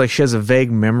 kind of like she has a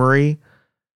vague memory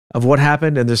of what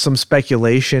happened, and there's some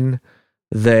speculation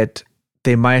that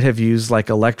they might have used like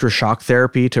electroshock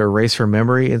therapy to erase her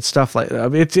memory and stuff like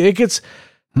that. It gets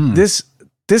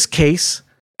this case,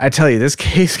 I tell you, this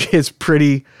case gets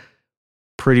pretty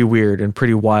weird and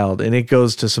pretty wild, and it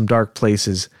goes to some dark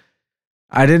places.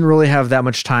 I didn't really have that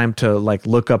much time to like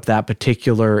look up that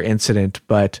particular incident,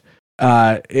 but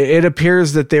it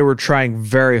appears that they were trying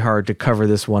very hard to cover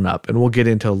this one up, and we'll get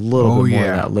into a little bit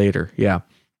more of that later. Yeah.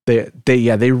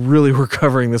 They really were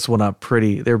covering this one up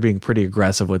they're being pretty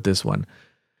aggressive with this one.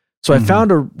 So I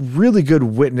found a really good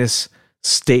witness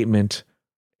statement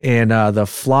in the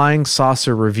Flying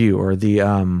Saucer Review, or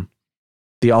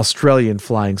the Australian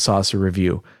Flying Saucer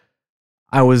Review.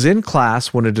 I was in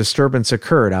class when a disturbance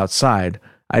occurred outside.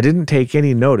 I didn't take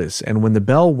any notice, and when the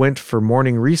bell went for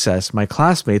morning recess, my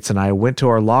classmates and I went to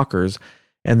our lockers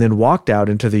and then walked out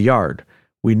into the yard.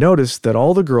 We noticed that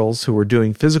all the girls who were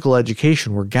doing physical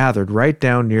education were gathered right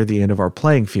down near the end of our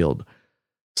playing field.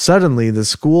 Suddenly, the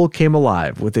school came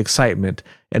alive with excitement,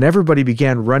 and everybody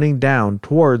began running down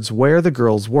towards where the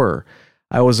girls were.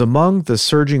 I was among the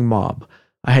surging mob.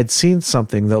 I had seen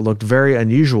something that looked very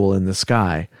unusual in the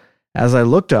sky. As I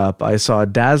looked up, I saw a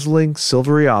dazzling,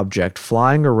 silvery object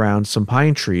flying around some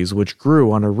pine trees which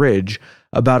grew on a ridge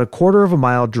about a quarter of a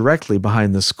mile directly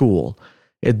behind the school.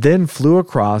 It then flew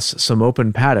across some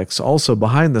open paddocks also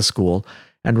behind the school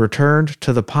and returned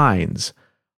to the pines.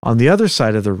 On the other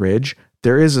side of the ridge,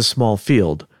 there is a small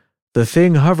field. The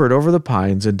thing hovered over the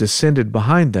pines and descended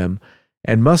behind them,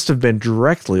 and must have been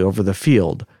directly over the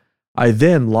field. I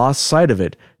then lost sight of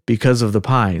it because of the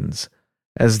pines.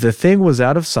 As the thing was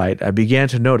out of sight, I began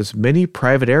to notice many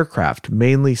private aircraft,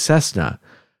 mainly Cessna,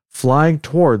 flying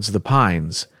towards the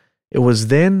pines. It was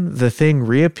then the thing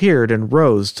reappeared and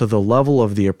rose to the level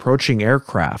of the approaching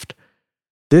aircraft.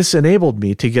 This enabled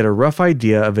me to get a rough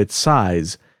idea of its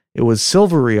size. It was a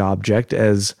silvery object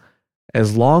as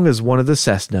long as one of the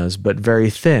Cessnas, but very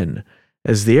thin.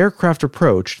 As the aircraft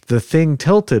approached, the thing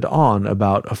tilted on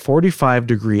about a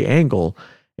 45-degree angle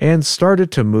and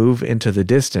started to move into the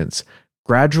distance,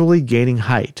 gradually gaining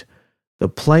height. The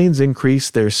planes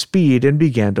increased their speed and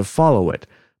began to follow it,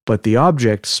 but the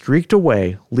object streaked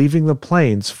away, leaving the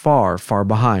planes far, far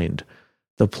behind.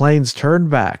 The planes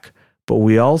turned back, but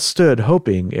we all stood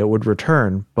hoping it would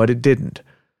return, but it didn't.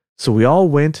 So we all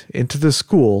went into the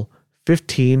school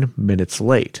 15 minutes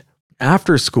late.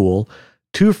 After school,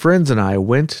 2 friends and I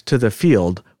went to the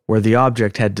field where the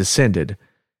object had descended.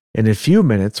 In a few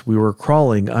minutes, we were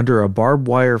crawling under a barbed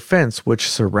wire fence which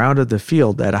surrounded the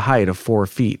field at a height of 4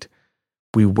 feet.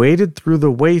 We waded through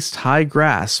the waist-high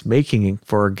grass, making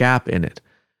for a gap in it.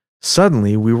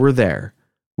 Suddenly, we were there.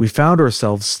 We found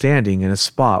ourselves standing in a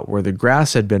spot where the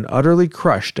grass had been utterly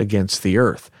crushed against the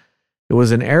earth. It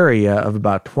was an area of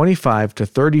about 25 to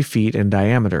 30 feet in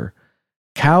diameter.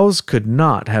 Cows could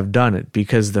not have done it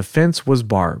because the fence was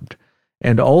barbed,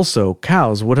 and also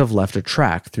cows would have left a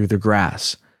track through the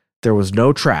grass. There was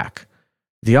no track.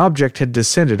 The object had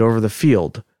descended over the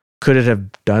field. Could it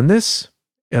have done this?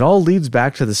 It all leads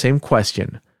back to the same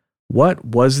question. What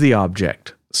was the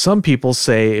object? Some people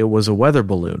say it was a weather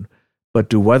balloon, but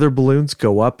do weather balloons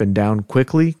go up and down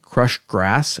quickly, crush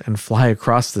grass, and fly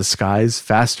across the skies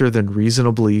faster than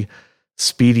reasonably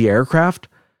speedy aircraft?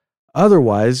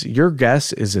 Otherwise, your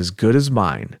guess is as good as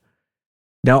mine.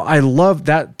 Now, I love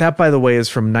that. That, by the way, is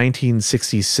from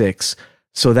 1966.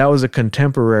 So that was a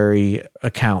contemporary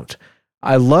account.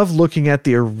 I love looking at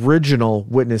the original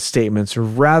witness statements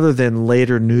rather than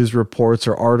later news reports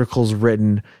or articles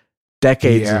written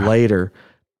decades later,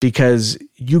 because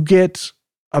you get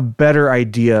a better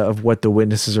idea of what the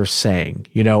witnesses are saying,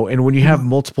 you know. And when you have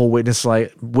multiple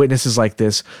witnesses like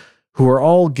this who are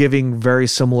all giving very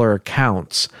similar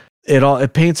accounts,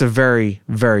 it paints a very,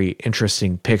 very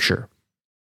interesting picture.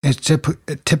 It's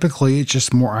typically it's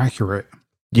just more accurate.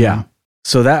 Yeah.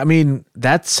 So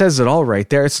that says it all right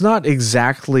there. It's not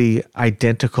exactly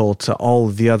identical to all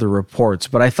of the other reports,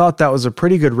 but I thought that was a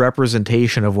pretty good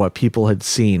representation of what people had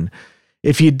seen.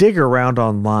 If you dig around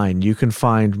online, you can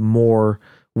find more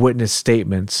witness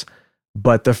statements,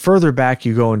 but the further back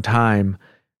you go in time,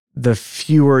 the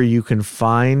fewer you can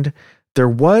find. There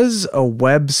was a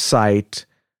website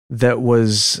that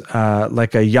was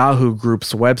like a Yahoo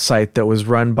Group's website that was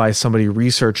run by somebody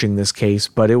researching this case,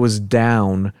 but it was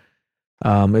down.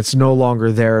 It's no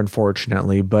longer there,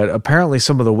 unfortunately, but apparently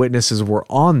some of the witnesses were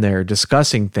on there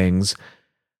discussing things.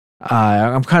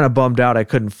 I'm kind of bummed out I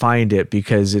couldn't find it,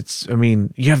 because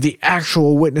you have the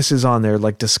actual witnesses on there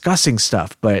like discussing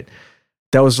stuff, but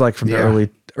that was like from the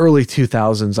early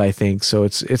 2000s, I think. So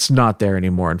it's not there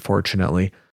anymore,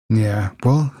 unfortunately. Yeah.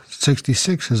 Well,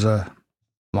 66 is a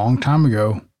long time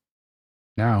ago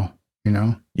now, you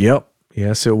know? Yep.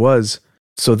 Yes, it was.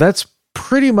 So that's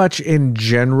pretty much in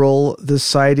general the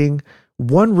sighting.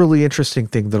 One really interesting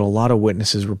thing that a lot of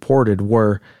witnesses reported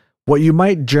were what you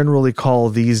might generally call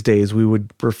these days, we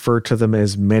would refer to them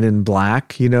as men in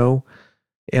black, you know,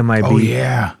 MIB. Oh,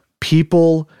 yeah.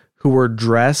 People who were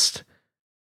dressed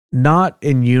not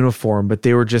in uniform, but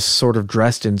they were just sort of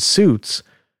dressed in suits.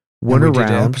 Went around. We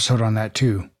did an episode on that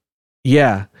too.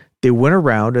 Yeah. They went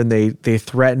around and they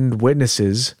threatened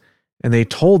witnesses, and they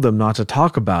told them not to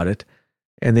talk about it.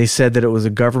 And they said that it was a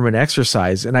government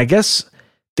exercise. And I guess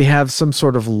they have some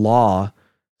sort of law,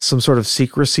 some sort of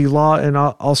secrecy law in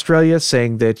Australia,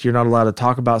 saying that you're not allowed to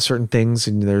talk about certain things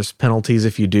and there's penalties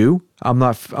if you do. I'm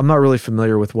not really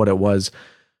familiar with what it was,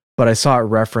 but I saw it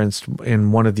referenced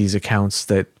in one of these accounts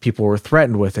that people were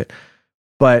threatened with it.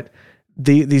 But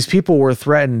these people were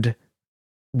threatened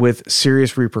with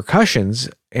serious repercussions,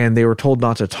 and they were told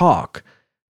not to talk.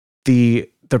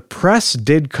 The press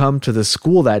did come to the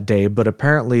school that day, but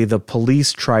apparently the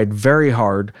police tried very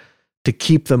hard to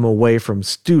keep them away from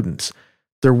students.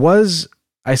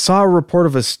 I saw a report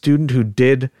of a student who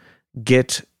did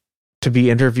get to be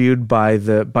interviewed by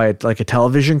like a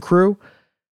television crew,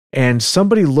 and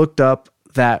somebody looked up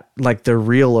that, like, the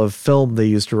reel of film they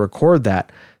used to record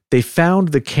that. They found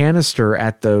the canister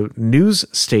at the news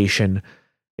station.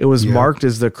 It was marked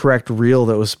as the correct reel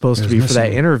that was supposed to be for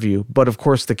that interview, but of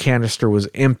course the canister was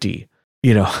empty,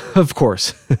 you know, of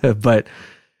course. But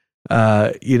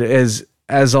you know,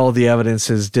 as all the evidence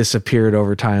has disappeared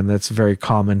over time, that's very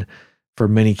common for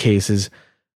many cases.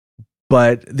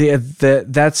 But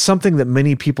that's something that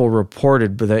many people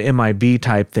reported, but the MIB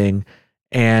type thing.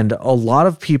 And a lot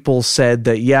of people said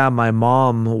that, yeah, my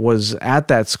mom was at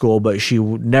that school, but she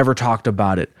never talked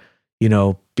about it, you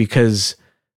know, because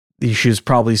she was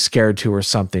probably scared to or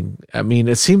something. I mean,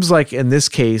 it seems like in this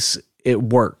case, it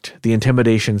worked. The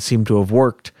intimidation seemed to have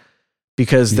worked,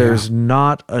 because there's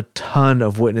not a ton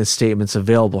of witness statements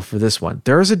available for this one.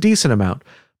 There is a decent amount,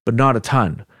 but not a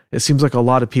ton. It seems like a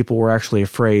lot of people were actually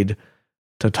afraid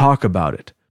to talk about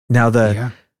it. Now,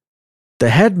 the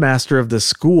headmaster of the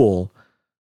school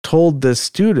told the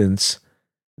students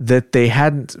that they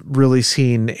hadn't really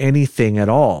seen anything at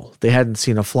all. They hadn't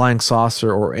seen a flying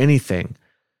saucer or anything.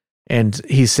 And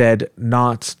he said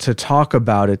not to talk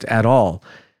about it at all.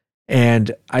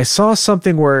 And I saw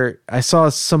something where I saw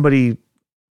somebody,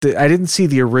 I didn't see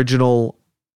the original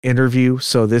interview,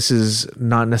 so this is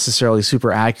not necessarily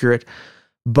super accurate,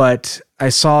 but I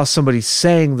saw somebody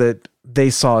saying that they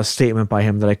saw a statement by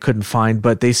him that I couldn't find,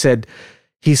 but he said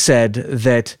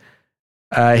that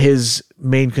his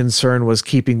main concern was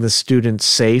keeping the students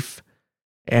safe,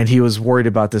 and he was worried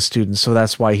about the students, so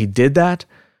that's why he did that.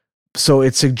 So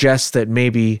it suggests that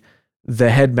maybe the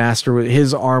headmaster,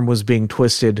 his arm was being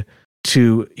twisted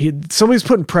somebody's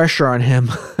putting pressure on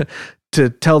him to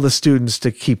tell the students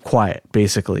to keep quiet,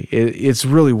 basically. It's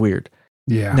really weird.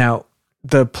 Yeah. Now,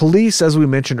 the police, as we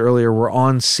mentioned earlier, were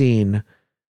on scene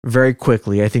very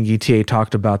quickly. I think ETA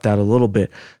talked about that a little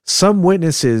bit. Some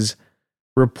witnesses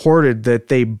reported that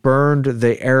they burned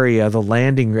the area, the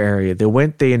landing area.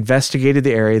 They investigated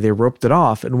the area, they roped it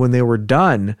off, and when they were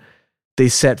done, they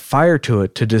set fire to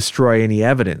it to destroy any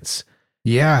evidence.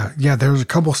 Yeah. There was a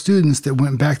couple students that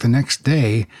went back the next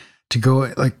day to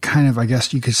go, like, kind of, I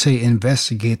guess you could say,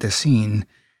 investigate the scene,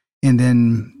 and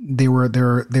then they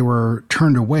were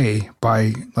turned away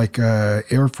by, like,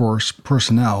 Air Force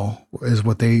personnel, is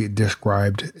what they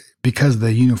described, because of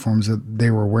the uniforms that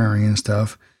they were wearing and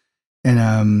stuff.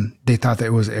 and they thought that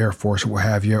it was Air Force or what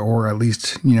have you, or at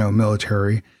least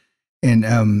military.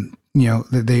 And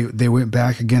they went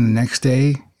back again the next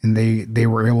day, and they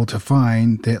were able to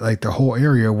find that like the whole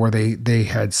area where they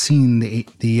had seen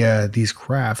these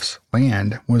crafts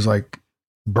land was like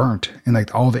burnt, and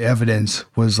like all the evidence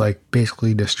was like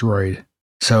basically destroyed.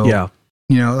 So Yeah.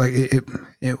 like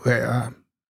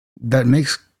that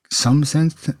makes some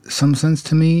sense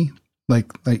to me.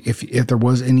 Like if there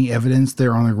was any evidence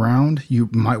there on the ground, you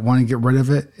might want to get rid of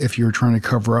it if you're trying to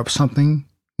cover up something.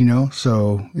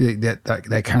 So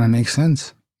that kind of makes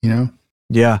sense.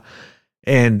 Yeah.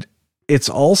 And it's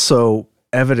also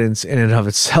evidence in and of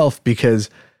itself, because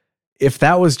if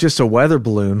that was just a weather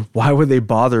balloon, why would they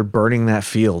bother burning that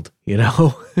field?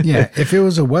 Yeah. If it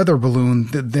was a weather balloon,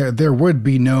 there would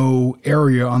be no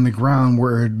area on the ground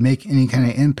where it would make any kind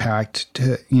of impact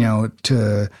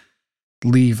to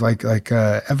leave like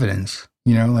evidence,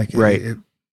 Right.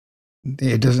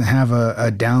 It doesn't have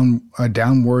a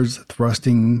downwards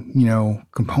thrusting,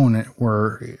 component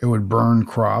where it would burn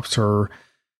crops or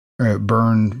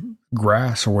burn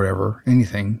grass or whatever,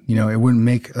 anything, it wouldn't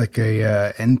make like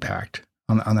a impact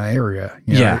on that area.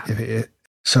 Yeah. It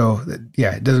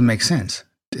doesn't make sense.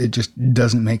 It just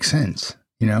doesn't make sense,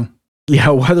 Yeah.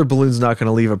 A weather balloon's not going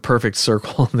to leave a perfect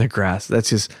circle in the grass. That's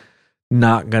just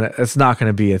not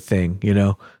gonna be a thing,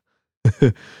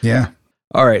 Yeah.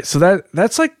 All right, so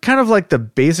that's like kind of like the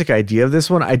basic idea of this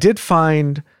one. I did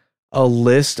find a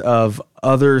list of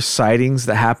other sightings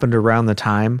that happened around the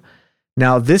time.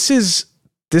 Now, this is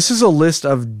a list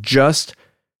of just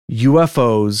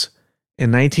UFOs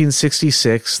in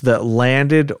 1966 that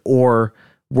landed or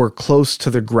were close to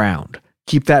the ground.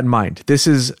 Keep that in mind. This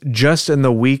is just in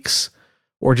the weeks,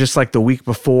 or just like the week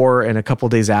before and a couple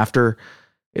days after,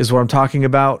 is what I'm talking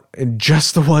about, and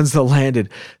just the ones that landed.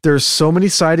 There's so many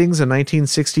sightings in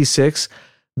 1966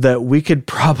 that we could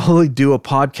probably do a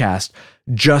podcast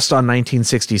just on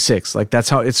 1966. Like that's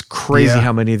how it's crazy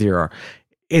how many there are.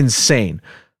 Insane.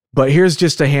 But here's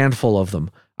just a handful of them.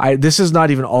 This is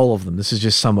not even all of them. This is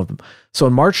just some of them. So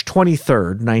on March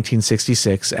 23rd,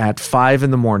 1966 at 5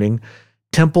 a.m,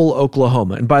 Temple,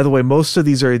 Oklahoma. And by the way, most of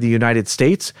these are the United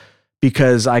States,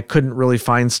 because I couldn't really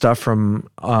find stuff from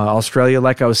Australia.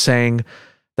 Like I was saying,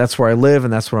 that's where I live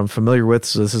and that's what I'm familiar with.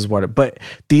 So this is but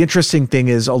the interesting thing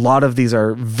is a lot of these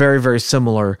are very, very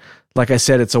similar. Like I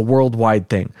said, it's a worldwide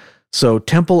thing. So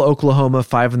Temple, Oklahoma,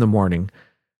 5 a.m.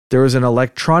 There was an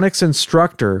electronics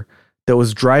instructor that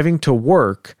was driving to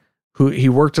work. He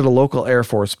worked at a local Air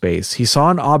Force base. He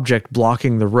saw an object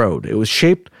blocking the road. It was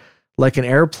shaped like an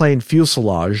airplane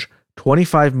fuselage,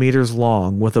 25 meters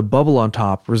long, with a bubble on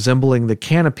top resembling the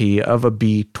canopy of a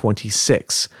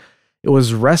B-26. It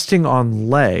was resting on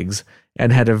legs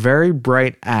and had a very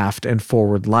bright aft and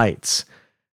forward lights.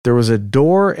 There was a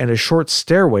door and a short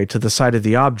stairway to the side of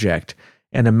the object,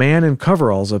 and a man in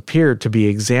coveralls appeared to be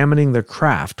examining the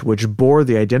craft, which bore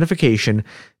the identification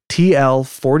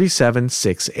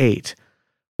TL-4768.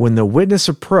 When the witness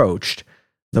approached,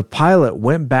 the pilot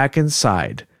went back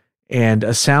inside, and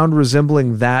a sound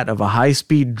resembling that of a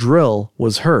high-speed drill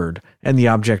was heard, and the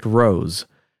object rose.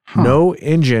 No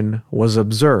engine was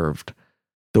observed.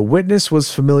 The witness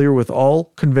was familiar with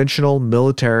all conventional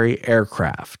military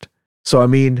aircraft. So, I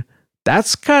mean,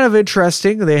 that's kind of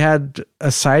interesting. They had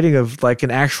a sighting of like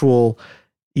an actual,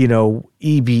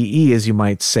 EBE, as you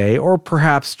might say, or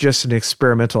perhaps just an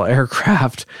experimental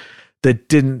aircraft that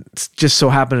didn't just so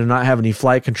happen to not have any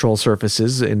flight control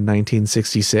surfaces in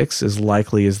 1966, as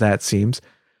likely as that seems.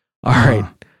 All right.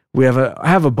 I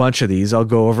have a bunch of these. I'll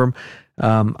go over them.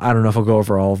 I don't know if I'll go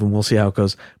over all of them. We'll see how it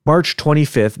goes. March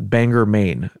 25th, Bangor,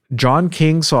 Maine. John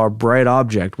King saw a bright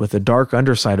object with a dark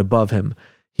underside above him.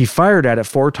 He fired at it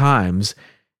 4 times,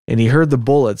 and he heard the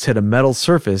bullets hit a metal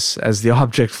surface as the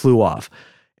object flew off.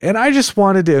 And I just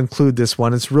wanted to include this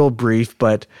one. It's real brief,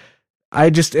 but I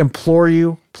just implore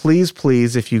you,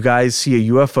 please, if you guys see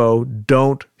a UFO,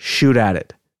 don't shoot at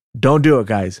it. Don't do it,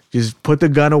 guys. Just put the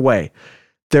gun away.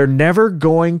 They're never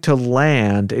going to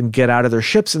land and get out of their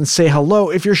ships and say hello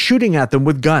if you're shooting at them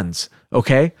with guns,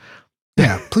 okay?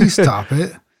 Yeah, please stop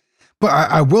it. But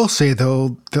I will say,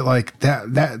 though, that like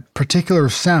that particular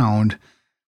sound,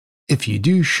 if you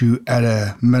do shoot at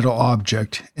a metal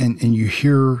object and you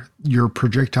hear your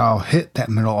projectile hit that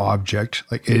metal object,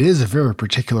 like it is a very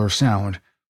particular sound.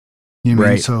 You know what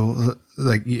I mean? So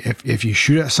like if you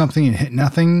shoot at something and hit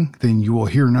nothing, then you will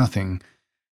hear nothing.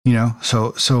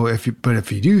 So if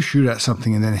you do shoot at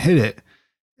something and then hit it,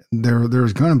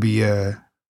 there's going to be a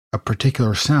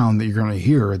particular sound that you're going to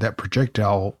hear, that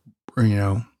projectile,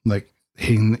 like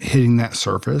hitting that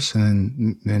surface,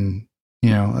 and then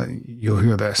you'll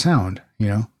hear that sound,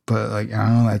 but like I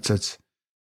don't know.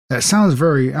 That sounds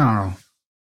very. I don't know.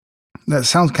 That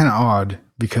sounds kind of odd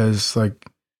because like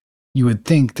you would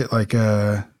think that like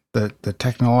the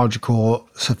technological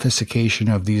sophistication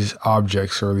of these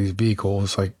objects or these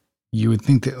vehicles, like you would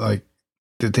think that like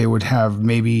that they would have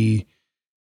maybe,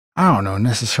 I don't know,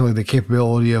 necessarily the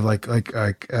capability of like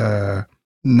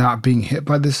not being hit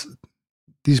by these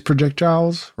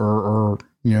projectiles or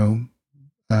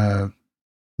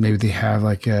maybe they have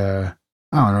like I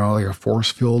don't know, like a force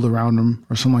field around them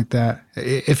or something like that.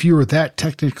 If you were that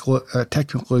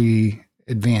technically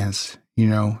advanced,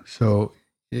 so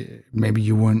maybe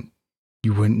you wouldn't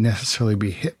necessarily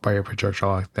be hit by a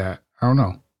projectile like that. I don't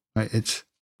know. It's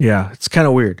kind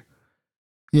of weird.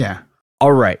 Yeah.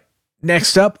 All right.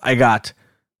 Next up, I got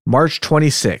March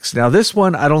 26th. Now, this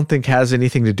one I don't think has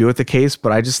anything to do with the case,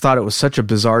 but I just thought it was such a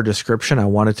bizarre description. I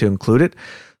wanted to include it.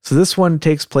 So this one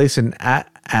takes place in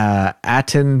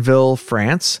Attenville,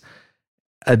 France.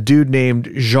 A dude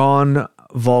named Jean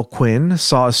Valquin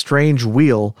saw a strange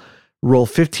wheel roll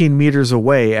 15 meters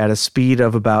away at a speed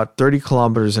of about 30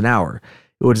 kilometers an hour.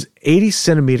 It was 80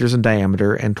 centimeters in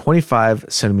diameter and 25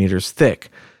 centimeters thick.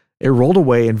 It rolled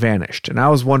away and vanished. And I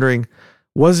was wondering,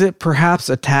 was it perhaps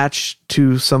attached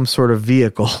to some sort of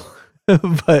vehicle?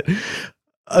 But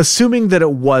assuming that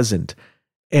it wasn't,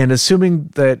 and assuming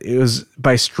that it was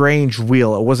by strange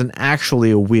wheel, it wasn't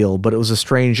actually a wheel, but it was a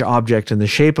strange object in the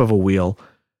shape of a wheel.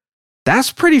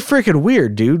 That's pretty freaking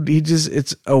weird, dude.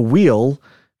 It's a wheel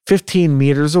 15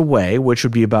 meters away, which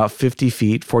would be about 50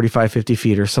 feet, 45, 50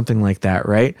 feet or something like that,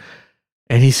 right?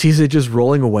 And he sees it just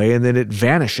rolling away and then it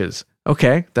vanishes.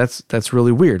 Okay, that's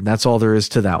really weird. That's all there is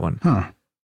to that one. Huh.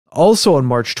 Also on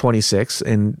March 26th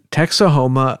in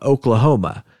Texahoma,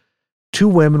 Oklahoma, 2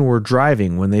 women were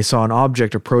driving when they saw an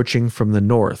object approaching from the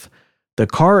north. The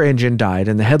car engine died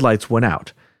and the headlights went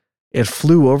out. It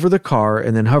flew over the car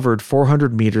and then hovered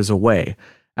 400 meters away.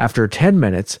 After 10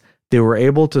 minutes, they were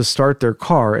able to start their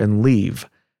car and leave.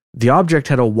 The object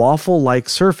had a waffle-like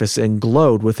surface and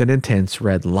glowed with an intense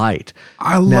red light.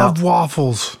 I love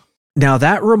waffles. Now,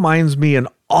 that reminds me an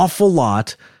awful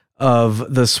lot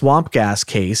of the swamp gas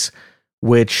case,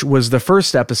 which was the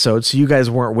first episode, so you guys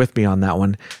weren't with me on that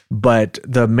one. But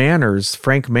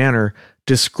Frank Manor,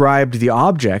 described the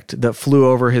object that flew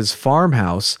over his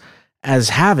farmhouse as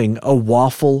having a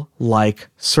waffle-like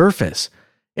surface.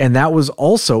 And that was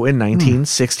also in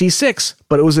 1966,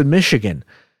 but it was in Michigan.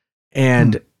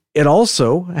 And it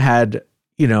also had,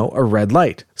 a red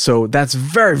light. So that's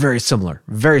very, very similar.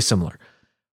 Very similar.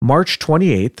 March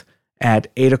 28th at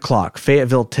 8 o'clock,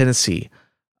 Fayetteville, Tennessee.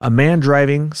 A man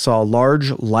driving saw a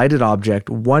large lighted object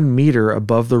 1 meter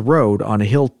above the road on a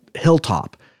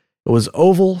hilltop. It was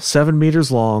oval, 7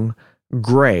 meters long,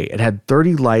 gray. It had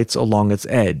 30 lights along its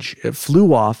edge. It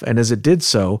flew off, and as it did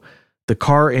so, the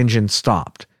car engine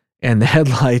stopped, and the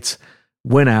headlights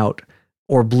went out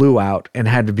or blew out and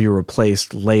had to be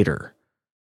replaced later.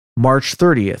 March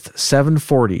 30th,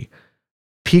 7:40,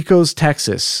 Pecos,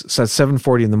 Texas. So that's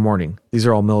 7:40 in the morning. These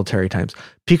are all military times.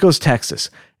 Pecos, Texas.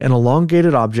 An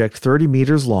elongated object 30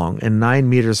 meters long and 9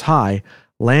 meters high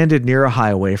landed near a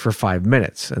highway for 5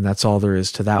 minutes. And that's all there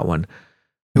is to that one.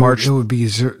 It would be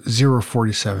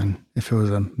 047 if it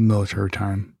was a military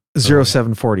time.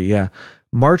 0740, yeah.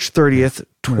 March 30th,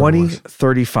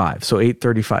 2035, so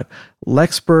 8:35.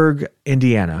 Lexburg,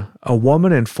 Indiana. A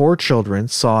woman and 4 children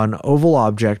saw an oval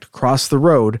object cross the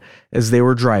road as they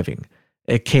were driving.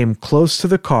 It came close to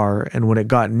the car, and when it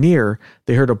got near,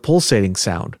 they heard a pulsating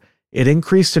sound. It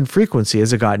increased in frequency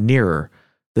as it got nearer.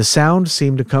 The sound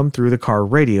seemed to come through the car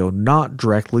radio, not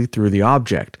directly through the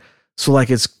object. So,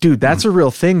 that's a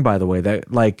real thing, by the way.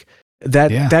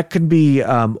 That could be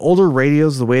older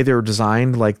radios, the way they were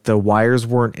designed, like the wires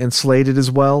weren't insulated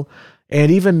as well.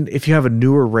 And even if you have a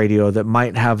newer radio that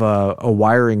might have a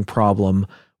wiring problem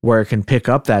where it can pick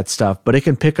up that stuff, but it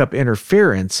can pick up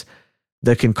interference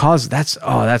that can cause,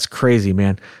 that's crazy,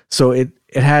 man. So it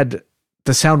had,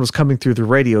 the sound was coming through the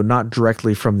radio, not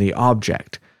directly from the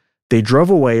object. They drove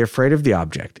away afraid of the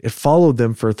object. It followed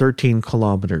them for 13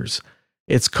 kilometers.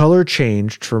 Its color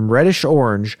changed from reddish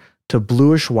orange to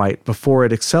bluish white before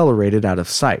it accelerated out of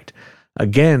sight.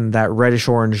 Again, that reddish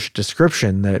orange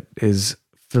description that is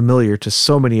familiar to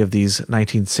so many of these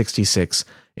 1966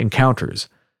 encounters.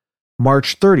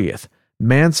 March 30th,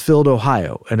 Mansfield,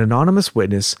 Ohio. An anonymous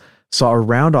witness saw a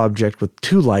round object with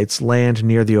 2 lights land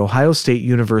near the Ohio State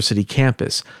University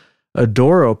campus. A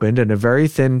door opened and a very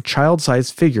thin,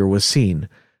 child-sized figure was seen.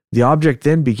 The object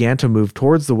then began to move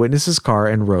towards the witness's car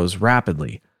and rose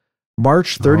rapidly.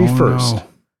 March 31st. Oh, no.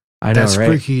 I know, that's right?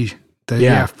 freaky.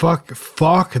 Yeah,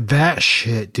 fuck that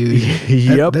shit, dude.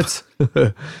 Yep.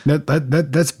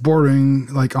 That's bordering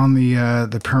like on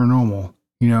the paranormal,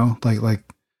 you know, like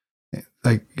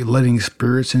letting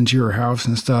spirits into your house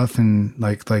and stuff, and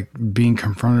like being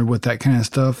confronted with that kind of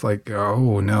stuff. Like,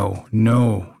 oh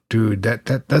no, dude,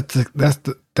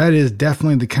 that is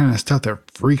definitely the kind of stuff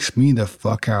that freaks me the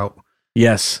fuck out.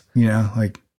 Yes. You know,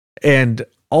 like, and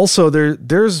also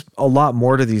there's a lot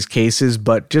more to these cases,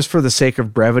 but just for the sake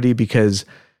of brevity, because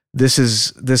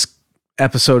this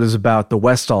episode is about the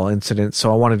Westall incident,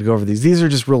 so I wanted to go over these. These are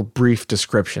just real brief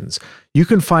descriptions. You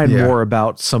can find more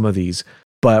about some of these,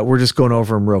 but we're just going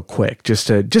over them real quick just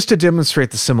to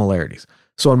demonstrate the similarities.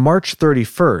 So on March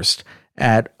 31st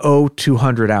at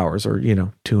 0200 hours, or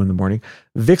 2 a.m,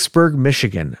 Vicksburg,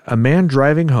 Michigan, a man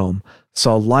driving home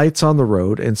saw lights on the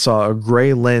road and saw a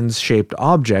gray lens-shaped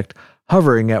object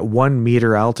hovering at 1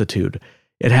 meter altitude.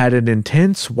 It had an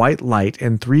intense white light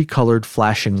and 3 colored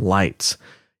flashing lights.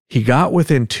 He got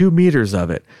within 2 meters of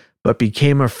it, but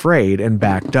became afraid and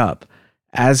backed up.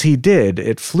 As he did,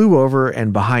 it flew over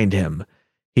and behind him.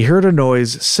 He heard a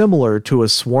noise similar to a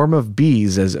swarm of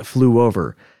bees as it flew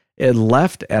over. It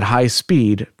left at high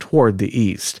speed toward the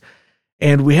east.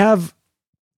 And we have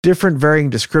different varying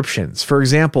descriptions. For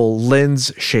example,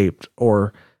 lens-shaped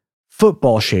or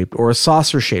football-shaped or a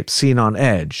saucer-shaped seen on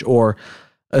edge, or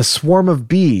a swarm of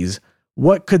bees.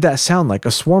 What could that sound like?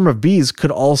 A swarm of bees could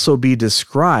also be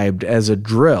described as a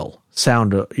drill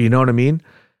sound. You know what I mean?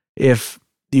 If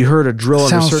you heard a drill,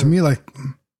 sounds to me like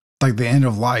the end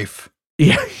of life.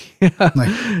 Yeah. Like,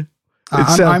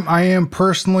 I am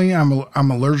personally,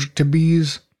 I'm allergic to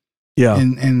bees. Yeah.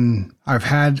 And I've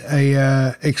had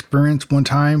a experience one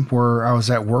time where I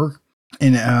was at work,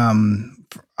 and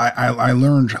I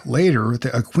learned later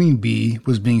that a queen bee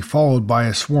was being followed by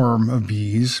a swarm of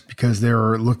bees because they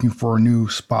were looking for a new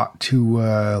spot to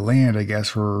land, I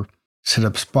guess, or set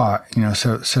up spot,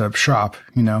 set up shop,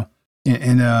 and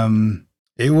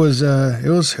it was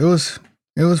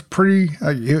pretty,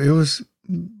 it was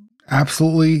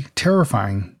absolutely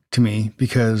terrifying to me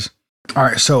because, all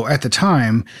right, so at the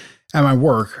time at my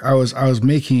work, I was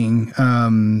making,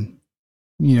 like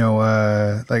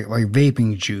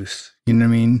vaping juice. You know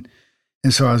what I mean?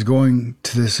 And so I was going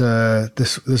to this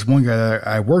one guy that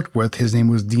I worked with. His name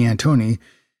was D'Antoni,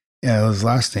 his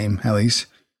last name at least.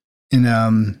 And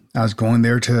I was going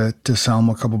there to sell him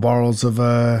a couple bottles of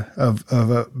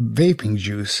vaping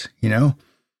juice,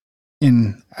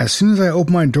 And as soon as I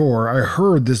opened my door, I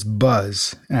heard this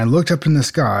buzz, and I looked up in the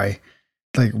sky,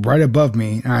 like right above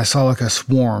me, and I saw like a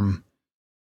swarm.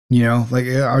 Like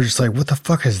I was just like, "What the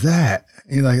fuck is that?"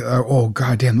 And like, oh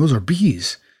goddamn, those are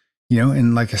bees.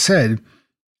 And like I said,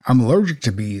 I'm allergic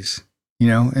to bees,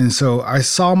 and so I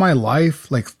saw my life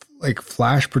like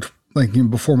flash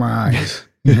before my eyes.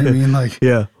 You know what I mean? Like,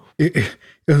 yeah, it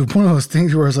was one of those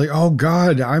things where I was like, oh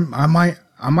God, I might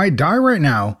die right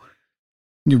now,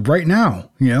 and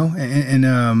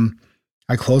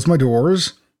I closed my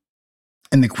doors,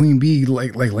 and the queen bee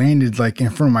like landed like in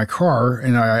front of my car,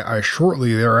 and I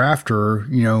shortly thereafter,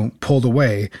 pulled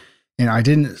away. And I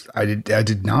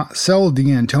did not sell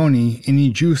D'Antoni any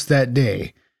juice that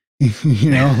day.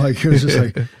 Like it was just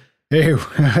like, hey,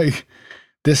 like,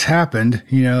 this happened,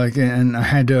 and I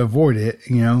had to avoid it,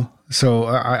 So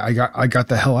I got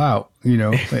the hell out,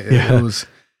 It was,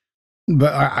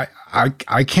 but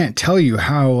I can't tell you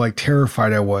how like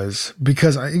terrified I was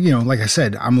because like I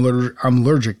said, I'm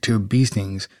allergic to bee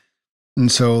stings. And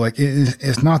so, like,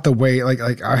 it's not the way,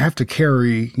 like I have to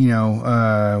carry,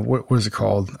 what is it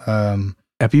called?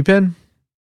 EpiPen?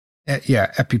 Yeah,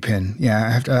 EpiPen.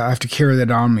 Yeah, I have to carry that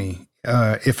on me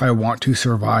if I want to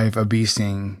survive a bee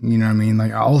sting. You know what I mean?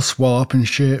 Like, I'll swell up and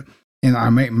shit, and I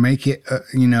might make it, a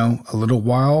little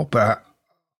while, but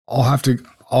I'll have to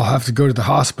go to the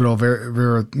hospital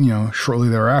very shortly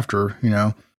thereafter.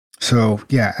 So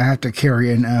yeah, I have to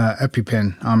carry an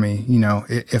EpiPen on me,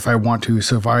 if I want to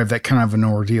survive that kind of an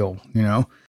ordeal,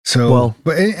 So, well,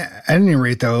 but at any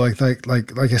rate, though, like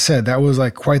I said, that was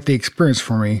like quite the experience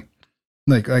for me.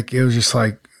 Like it was just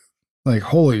like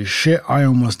holy shit, I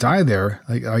almost died there.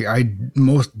 Like I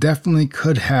most definitely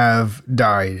could have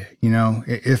died,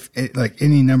 if like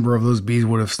any number of those bees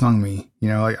would have stung me,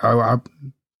 like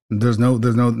there's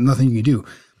nothing you could do.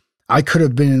 I could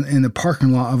have been in the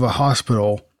parking lot of a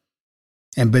hospital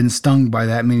and been stung by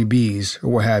that many bees or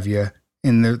what have you,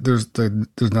 and there's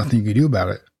nothing you can do about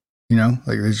it,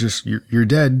 like it's just you're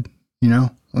dead,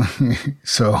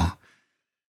 So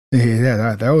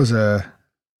yeah, that was a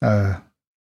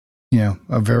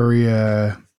very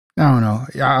I don't know,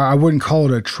 I wouldn't call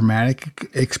it a traumatic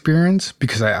experience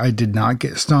because I did not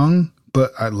get stung,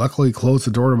 but I luckily closed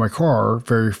the door to my car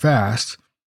very fast.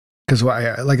 Because,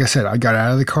 like I said, I got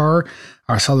out of the car.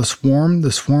 I saw the swarm.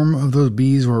 The swarm of those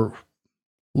bees were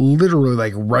literally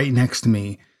like right next to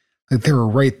me. Like they were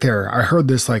right there. I heard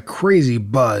this like crazy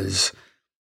buzz,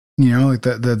 like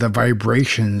the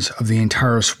vibrations of the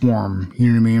entire swarm. You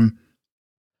know what I mean?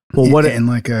 Well, and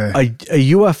like a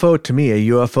UFO to me,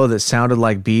 a UFO that sounded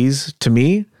like bees to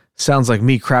me sounds like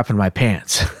me crapping my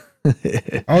pants.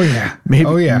 Oh yeah.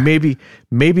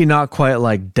 Maybe not quite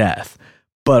like death.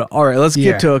 But all right, let's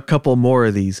get to a couple more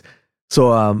of these.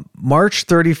 So March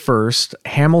 31st,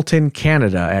 Hamilton,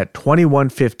 Canada at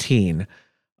 21:15,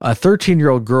 a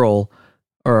 13-year-old girl,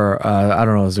 or I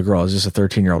don't know, it was a girl, it was just a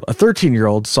 13-year-old. A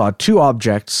 13-year-old saw two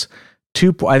objects, I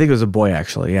think it was a boy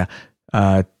actually, yeah.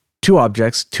 Two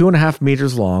objects, 2.5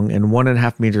 meters long and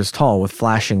 1.5 meters tall with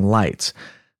flashing lights.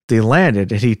 They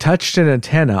landed and he touched an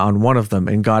antenna on one of them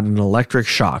and got an electric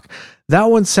shock. That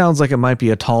one sounds like it might be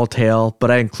a tall tale, but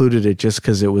I included it just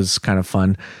because it was kind of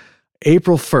fun.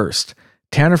 April 1st,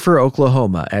 Tanifer,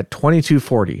 Oklahoma at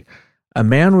 22:40. A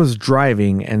man was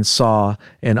driving and saw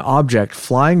an object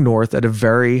flying north at a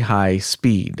very high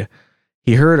speed.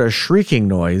 He heard a shrieking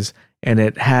noise and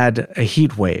it had a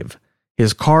heat wave.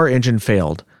 His car engine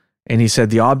failed, and he said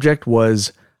the object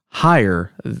was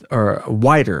wider.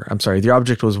 The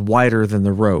object was wider than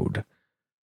the road.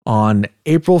 On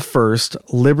April 1st,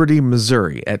 Liberty,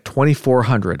 Missouri at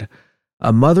 2400,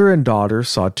 a mother and daughter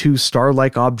saw two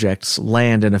star-like objects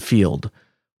land in a field.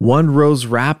 One rose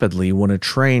rapidly when a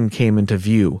train came into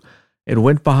view. It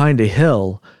went behind a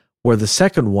hill where the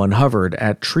second one hovered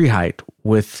at tree height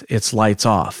with its lights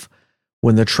off.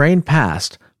 When the train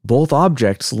passed, both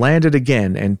objects landed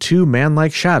again and two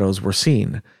man-like shadows were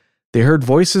seen. They heard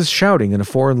voices shouting in a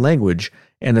foreign language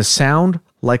and a sound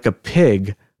like a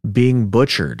pig being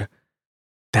butchered.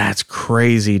 That's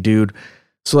crazy, dude.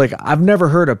 So like, I've never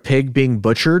heard a pig being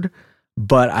butchered,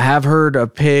 but I have heard a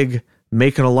pig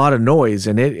making a lot of noise,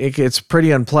 and it's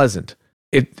pretty unpleasant.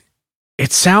 It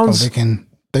sounds... they can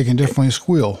definitely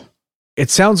squeal. It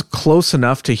sounds close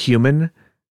enough to human.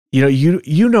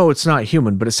 You know it's not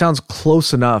human, but it sounds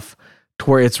close enough to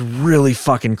where it's really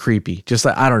fucking creepy. Just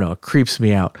like, I don't know, it creeps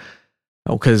me out.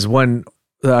 Because when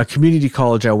the community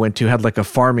college I went to had like a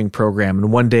farming program,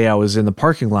 and one day I was in the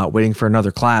parking lot waiting for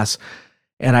another class,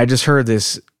 and I just heard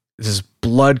this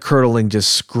blood curdling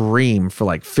just scream for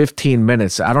like 15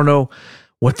 minutes. I don't know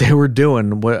what they were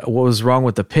doing, what was wrong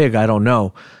with the pig, I don't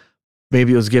know.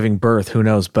 Maybe it was giving birth, who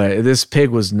knows, but this pig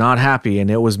was not happy,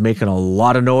 and it was making a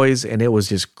lot of noise, and it was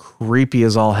just creepy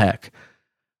as all heck.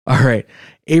 All right,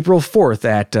 April 4th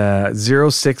at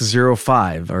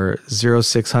 0605 or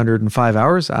 0605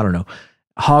 hours, I don't know.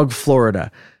 Hogg,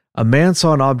 Florida. A man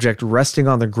saw an object resting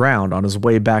on the ground on his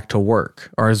way back to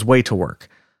work, or his way to work.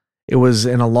 It was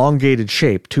an elongated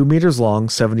shape, 2 meters long,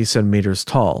 70 centimeters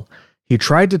tall. He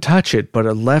tried to touch it, but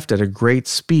it left at a great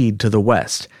speed to the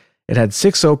west. It had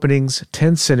 6 openings,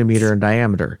 10 centimeter in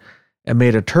diameter. It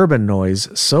made a turbine noise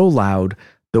so loud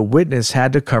the witness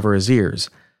had to cover his ears.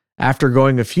 After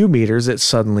going a few meters, it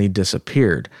suddenly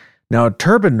disappeared. Now, a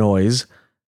turbine noise,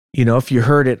 if you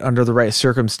heard it under the right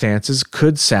circumstances,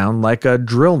 could sound like a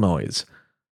drill noise,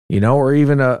 or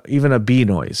even a bee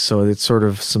noise. So it's sort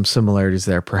of some similarities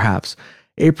there, perhaps.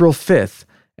 April 5th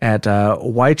at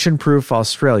Wychenproof,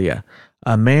 Australia.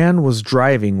 A man was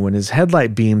driving when his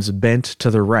headlight beams bent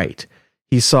to the right.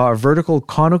 He saw a vertical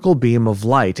conical beam of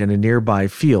light in a nearby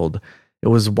field. It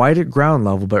was white at ground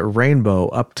level, but rainbow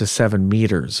up to 7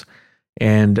 meters.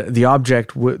 And the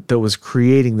object that was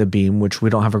creating the beam, which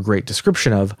we don't have a great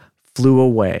description of, flew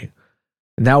away.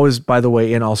 And that was, by the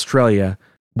way, in Australia,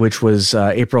 which was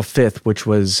April 5th, which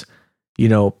was,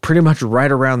 pretty much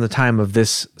right around the time of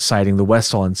this sighting, the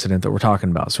Westall incident that we're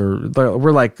talking about. So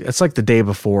we're like, it's like the day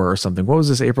before or something. What was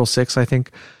this, April 6th, I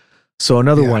think? So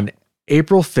another one,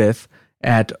 April 5th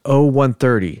at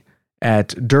 0130 at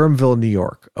Durhamville, New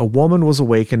York. A woman was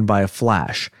awakened by a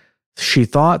flash. She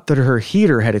thought that her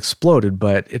heater had exploded,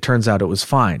 but it turns out it was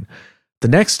fine. The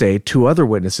next day, 2 other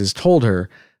witnesses told her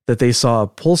that they saw a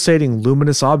pulsating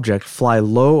luminous object fly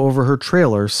low over her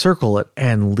trailer, circle it,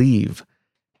 and leave.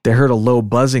 They heard a low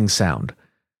buzzing sound.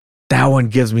 That one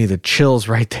gives me the chills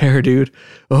right there, dude.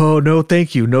 Oh, no,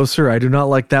 thank you. No, sir, I do not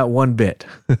like that one bit.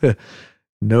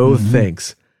 No,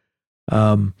 thanks.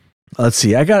 Let's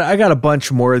see. I got a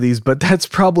bunch more of these, but that's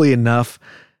probably enough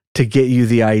to get you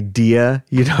the idea,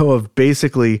 of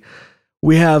basically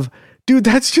we have, dude,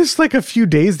 that's just like a few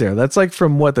days there. That's like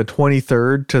from the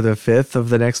 23rd to the 5th of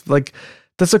the next,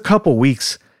 that's a couple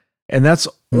weeks. And that's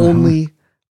only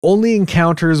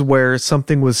encounters where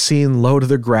something was seen low to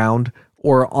the ground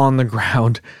or on the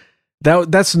ground.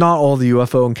 That's not all the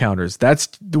UFO encounters.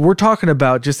 We're talking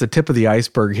about just the tip of the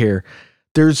iceberg here.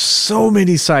 There's so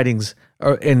many sightings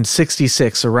in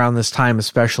 66 around this time,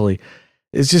 especially.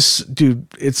 It's just, dude,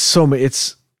 it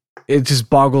just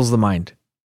boggles the mind.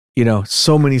 You know,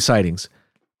 so many sightings,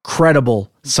 credible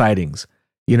sightings.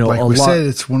 You know, like we said,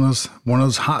 it's one of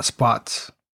those hot spots.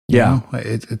 Yeah, you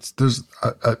know? There's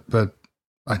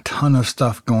a ton of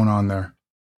stuff going on there.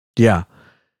 Yeah.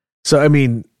 So I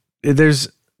mean,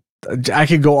 I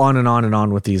could go on and on and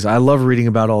on with these. I love reading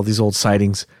about all these old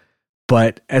sightings,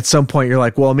 but at some point you're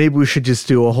like, well, maybe we should just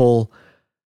do a whole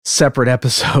separate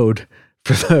episode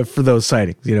for those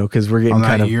sightings, you know, because we're getting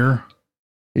kind of year.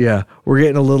 Yeah, we're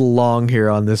getting a little long here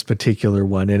on this particular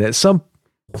one, and at some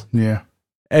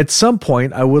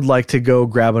point, I would like to go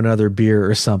grab another beer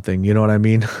or something. You know what I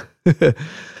mean?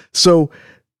 So,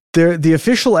 the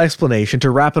official explanation, to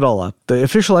wrap it all up, the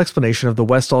official explanation of the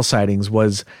Westall sightings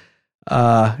was,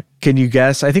 can you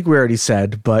guess? I think we already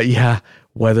said, but yeah,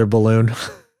 weather balloon.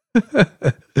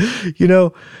 You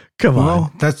know, come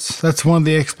on. That's one of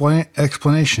the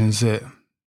explanations that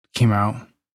came out.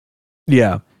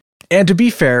 Yeah. And to be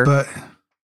fair, but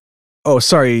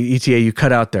sorry, ETA, you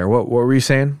cut out there. What were you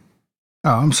saying?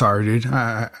 Oh, I'm sorry, dude.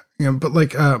 But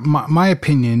like my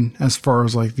opinion, as far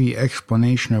as like the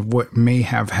explanation of what may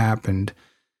have happened,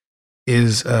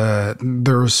 is there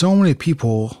are so many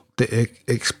people that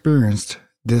experienced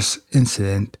this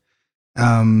incident.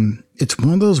 It's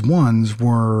one of those ones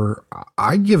where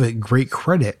I give it great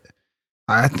credit.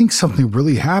 I think something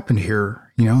really happened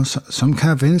here. You know, some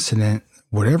kind of incident.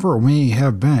 Whatever it may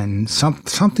have been,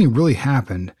 something really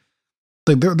happened.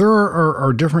 Like there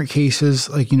are different cases,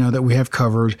 like, you know, that we have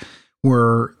covered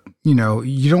where, you know,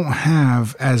 you don't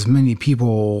have as many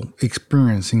people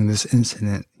experiencing this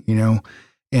incident, you know,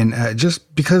 and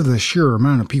just because of the sheer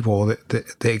amount of people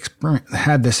that they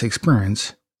had this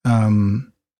experience,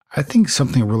 I think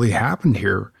something really happened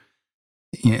here.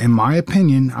 In my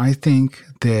opinion, I think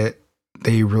that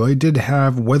they really did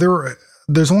have, whether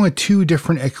there's only two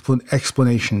different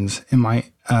explanations in my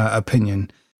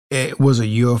opinion. It was a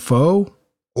UFO,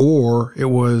 or it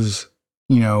was,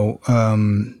 you know,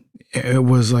 it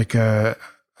was like a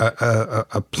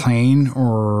plane,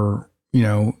 or, you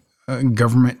know,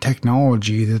 government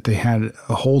technology that they had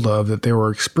a hold of that they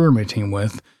were experimenting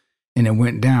with, and it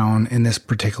went down in this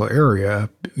particular area,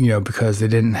 you know, because they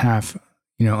didn't have,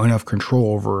 you know, enough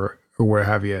control over it, or what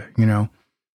have you, you know.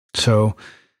 So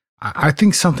I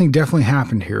think something definitely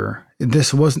happened here.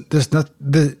 This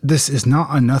is not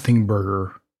a nothing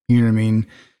burger. You know what I mean?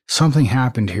 Something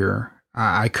happened here.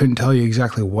 I couldn't tell you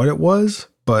exactly what it was,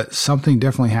 but something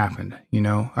definitely happened. You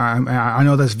know, I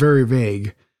know that's very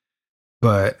vague,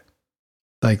 but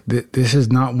like this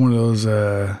is not one of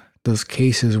those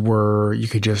cases where you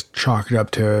could just chalk it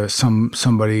up to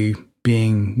somebody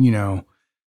being, you know,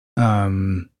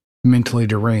 mentally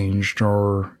deranged,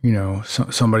 or, you know,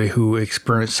 somebody who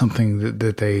experienced something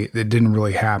that didn't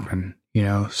really happen, you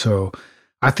know. So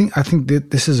I think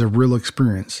that this is a real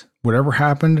experience. Whatever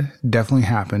happened definitely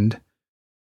happened,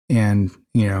 and,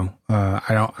 you know,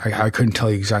 I couldn't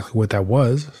tell you exactly what that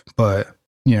was, but,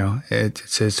 you know,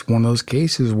 it's one of those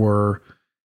cases where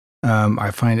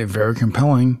I find it very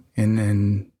compelling,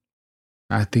 and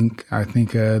I think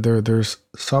there's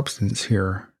substance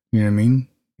here. You know what I mean?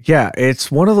 Yeah,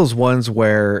 it's one of those ones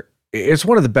where it's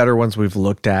one of the better ones we've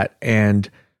looked at, and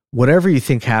whatever you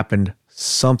think happened,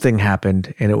 something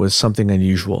happened, and it was something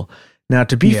unusual. Now,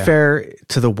 to be fair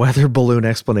to the weather balloon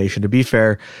explanation, to be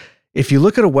fair, if you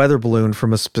look at a weather balloon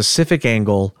from a specific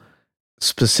angle,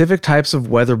 specific types of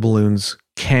weather balloons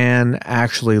can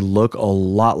actually look a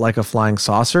lot like a flying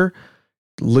saucer.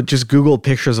 Just Google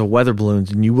pictures of weather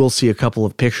balloons, and you will see a couple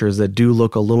of pictures that do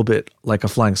look a little bit like a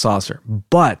flying saucer.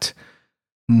 But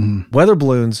weather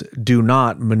balloons do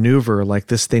not maneuver like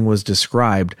this thing was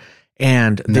described,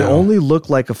 and they only look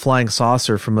like a flying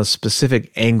saucer from a specific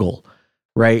angle,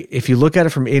 right? If you look at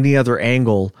it from any other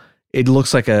angle, it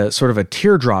looks like a sort of a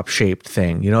teardrop shaped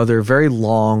thing. You know, they're very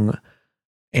long,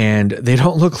 and they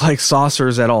don't look like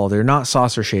saucers at all. They're not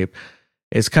saucer shaped.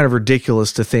 It's kind of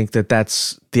ridiculous to think that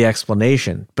that's the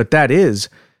explanation, but that is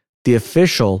the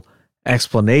official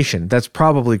explanation. That's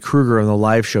probably Kruger in the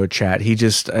live show chat.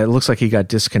 It looks like he got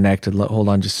disconnected. Hold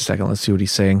on just a second. Let's see what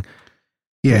he's saying.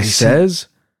 Yeah, he says,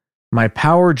 my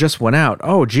power just went out.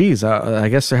 Oh, geez. I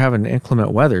guess they're having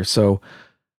inclement weather. So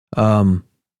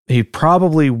he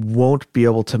probably won't be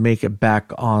able to make it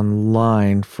back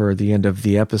online for the end of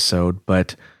the episode,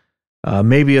 but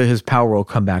maybe his power will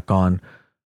come back on.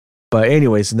 But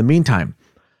anyways, in the meantime,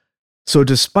 so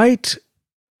despite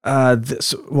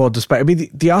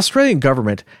The Australian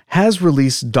government has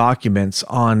released documents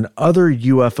on other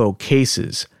UFO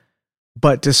cases,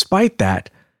 but despite that,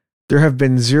 there have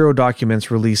been 0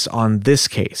 documents released on this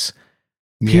case.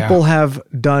 People have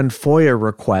done FOIA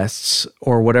requests,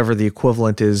 or whatever the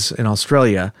equivalent is in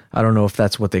Australia. I don't know if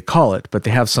that's what they call it, but they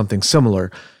have something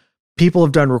similar. People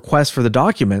have done requests for the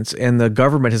documents, and the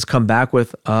government has come back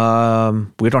with,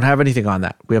 we don't have anything on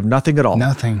that. We have nothing at all.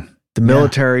 Nothing. The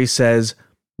military says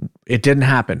it didn't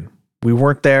happen. We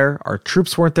weren't there. Our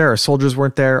troops weren't there. Our soldiers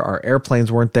weren't there. Our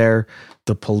airplanes weren't there.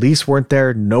 The police weren't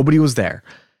there. Nobody was there.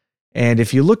 And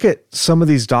if you look at some of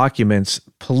these documents,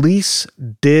 police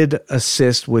did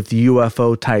assist with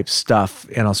UFO type stuff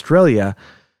in Australia.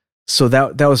 So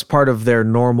that was part of their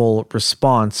normal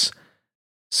response.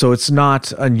 So it's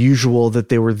not unusual that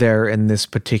they were there in this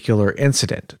particular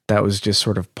incident. That was just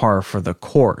sort of par for the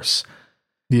course.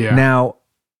 Yeah. Now,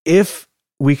 if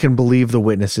we can believe the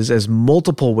witnesses, as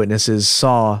multiple witnesses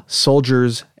saw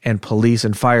soldiers and police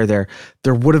and fire there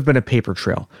would have been a paper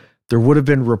trail. There would have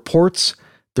been reports.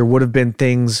 There would have been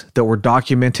things that were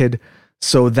documented.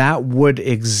 So that would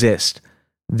exist.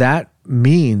 That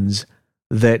means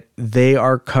that they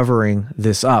are covering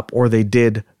this up, or they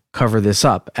did cover this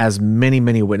up, as many,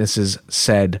 many witnesses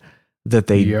said that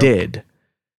they did.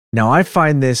 Now, I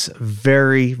find this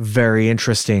very, very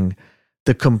interesting.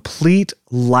 The complete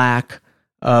lack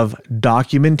of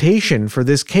documentation for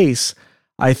this case,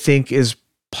 I think, is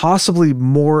possibly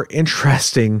more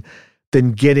interesting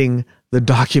than getting the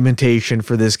documentation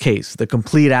for this case. The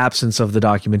complete absence of the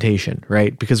documentation,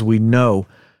 right? Because we know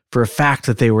for a fact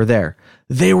that they were there.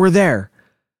 They were there.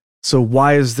 So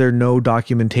why is there no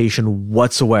documentation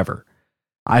whatsoever?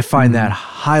 I find that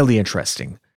highly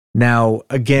interesting. Now,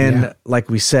 again,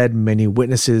 like we said, many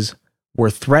witnesses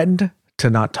were threatened to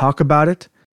not talk about it.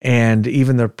 And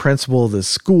even the principal of the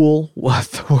school,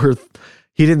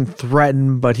 he didn't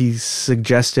threaten, but he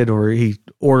suggested, or he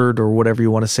ordered, or whatever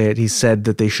you want to say it. He said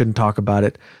that they shouldn't talk about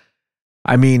it.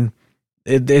 I mean,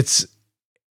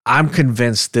 I'm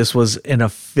convinced this was an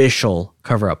official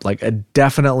cover-up, like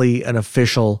definitely an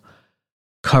official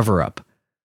cover-up.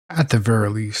 At the very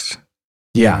least.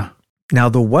 Yeah. Now,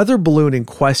 the weather balloon in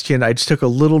question, I just took a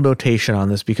little notation on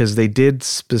this because they did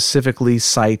specifically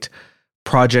cite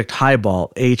Project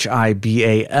Highball,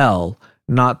 Hibal,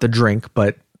 not the drink,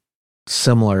 but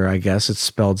similar, I guess. It's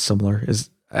spelled similar.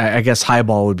 I guess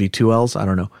Highball would be 2 L's. I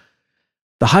don't know.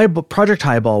 The Project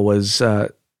Highball was, I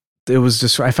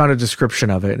found a description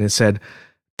of it, and it said,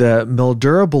 the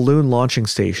Mildura Balloon Launching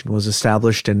Station was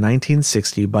established in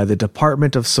 1960 by the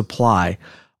Department of Supply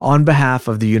on behalf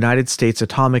of the United States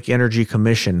Atomic Energy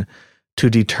Commission to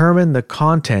determine the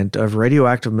content of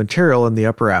radioactive material in the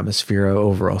upper atmosphere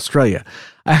over Australia.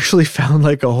 I actually found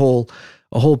like a whole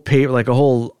paper, like a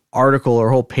whole article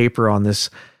or whole paper on this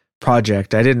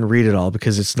project. I didn't read it all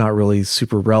because it's not really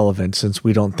super relevant since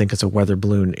we don't think it's a weather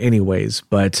balloon anyways,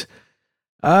 but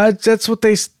that's what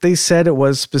they said it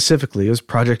was specifically. It was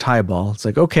Project Highball. It's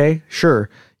like, okay, sure.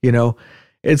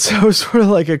 It's sort of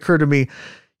like occurred to me,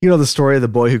 the story of the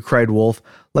boy who cried wolf.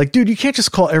 Like, dude, you can't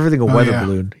just call everything a weather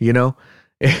balloon,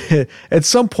 At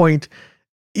some point,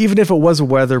 even if it was a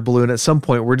weather balloon, at some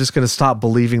point, we're just going to stop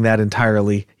believing that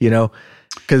entirely,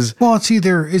 because it's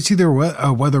either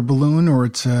a weather balloon or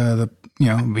it's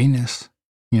Venus,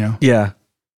 Yeah.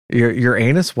 Your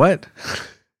anus? What?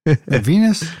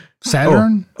 Venus?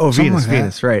 Saturn?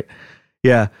 Venus, right.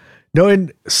 Yeah. No,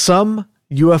 in some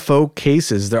UFO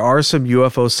cases, there are some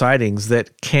UFO sightings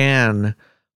that can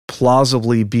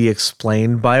plausibly be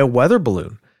explained by a weather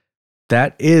balloon.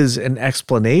 That is an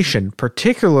explanation,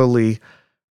 particularly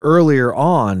earlier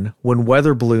on when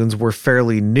weather balloons were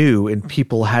fairly new and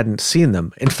people hadn't seen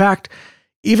them. In fact,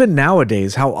 even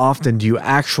nowadays, how often do you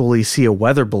actually see a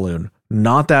weather balloon?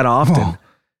 Not that often.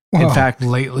 Well, in fact,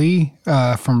 lately,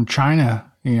 from China,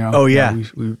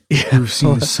 we've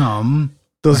seen some.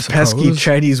 Those pesky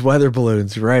Chinese weather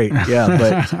balloons, right? Yeah,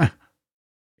 but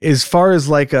as far as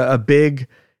like a big,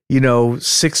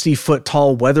 60-foot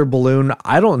tall weather balloon,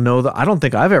 I don't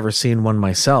think I've ever seen one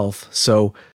myself.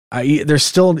 So they're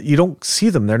still, you don't see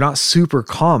them. They're not super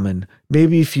common.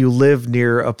 Maybe if you live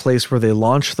near a place where they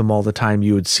launch them all the time,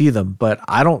 you would see them, but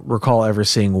I don't recall ever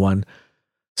seeing one.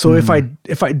 So if I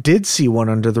did see one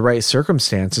under the right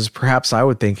circumstances, perhaps I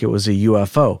would think it was a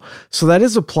UFO. So that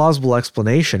is a plausible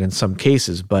explanation in some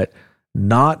cases, but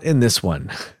not in this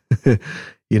one.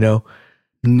 No.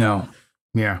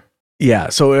 Yeah. Yeah.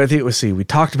 So I think we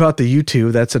talked about the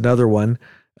U2. That's another one,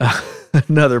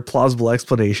 another plausible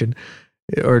explanation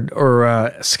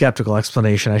or skeptical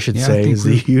explanation, I should say, is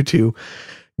the U2.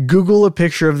 Google a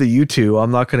picture of the U2.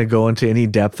 I'm not going to go into any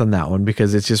depth on that one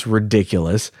because it's just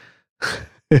ridiculous.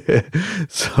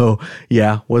 So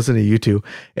yeah, wasn't a U2.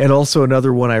 And also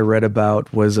another one I read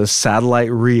about was a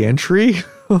satellite re-entry.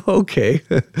 Okay.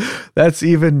 That's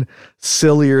even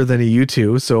sillier than a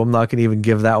U2. So I'm not going to even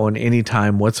give that one any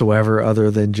time whatsoever other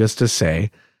than just to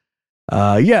say,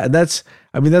 yeah, that's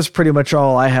pretty much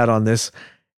all I had on this.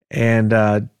 And,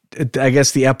 I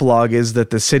guess the epilogue is that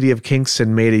the city of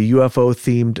Kingston made a UFO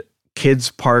themed kids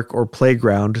park or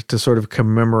playground to sort of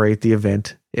commemorate the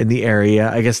event in the area.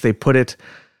 I guess they put it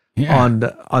on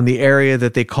the area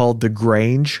that they called the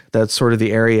Grange. That's sort of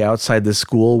the area outside the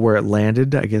school where it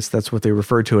landed. I guess that's what they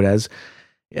refer to it as.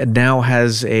 It now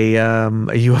has a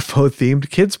UFO themed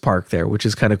kids park there, which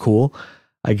is kind of cool.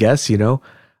 I guess,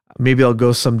 maybe I'll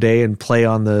go someday and play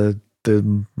on the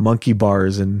monkey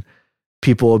bars and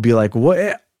people will be like,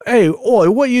 "What? Hey,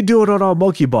 oi, what you doing on our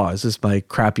monkey bars?" This is my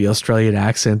crappy Australian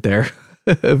accent there.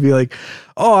 I'd be like,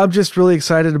 "Oh, I'm just really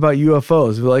excited about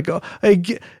UFOs." Be like, "Oh, hey,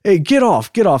 get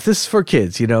off. This is for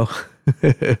kids,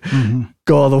 mm-hmm.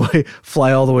 Go all the way,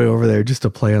 fly all the way over there just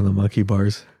to play on the monkey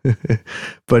bars.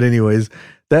 But anyways,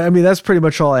 that's pretty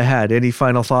much all I had. Any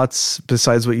final thoughts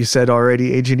besides what you said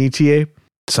already, Agent ETA?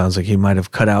 Sounds like he might have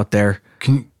cut out there.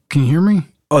 Can you hear me?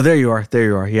 Oh, there you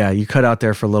are. Yeah, you cut out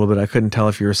there for a little bit. I couldn't tell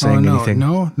if you were saying anything.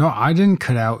 No, I didn't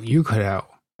cut out. You cut out.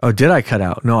 Oh, did I cut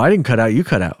out? No, I didn't cut out. You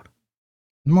cut out.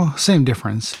 Well, same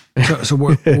difference. So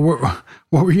what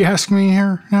were you asking me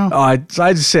here now? Oh, I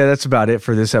just say that's about it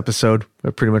for this episode.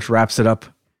 It pretty much wraps it up.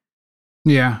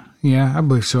 Yeah, I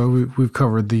believe so. We've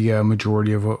covered the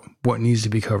majority of what needs to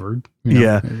be covered.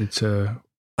 Yeah. It's I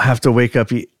have to wake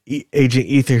up Agent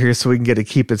Ether here so we can get to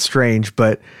Keep It Strange,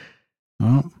 but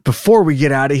before we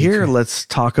get out of here, let's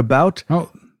talk about there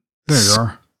you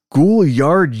are.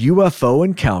 Schoolyard UFO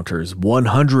Encounters,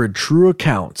 100 True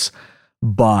Accounts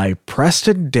by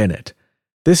Preston Dennett.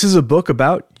 This is a book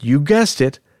about, you guessed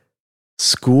it,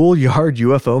 schoolyard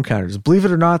UFO encounters. Believe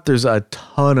it or not, there's a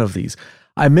ton of these.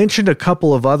 I mentioned a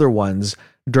couple of other ones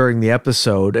during the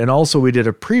episode, and also we did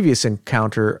a previous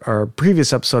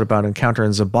episode about encounter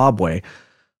in Zimbabwe.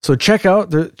 So check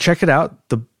it out.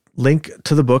 The link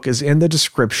to the book is in the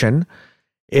description.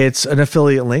 It's an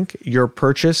affiliate link. Your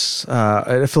purchase,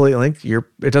 an affiliate link,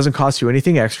 it doesn't cost you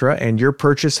anything extra, and your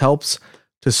purchase helps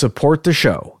to support the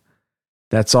show.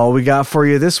 That's all we got for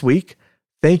you this week.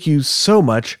 Thank you so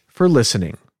much for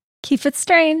listening. Keep it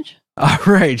strange. All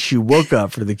right, she woke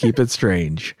up for the Keep It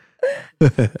Strange.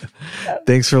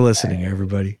 Thanks for listening,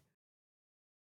 everybody.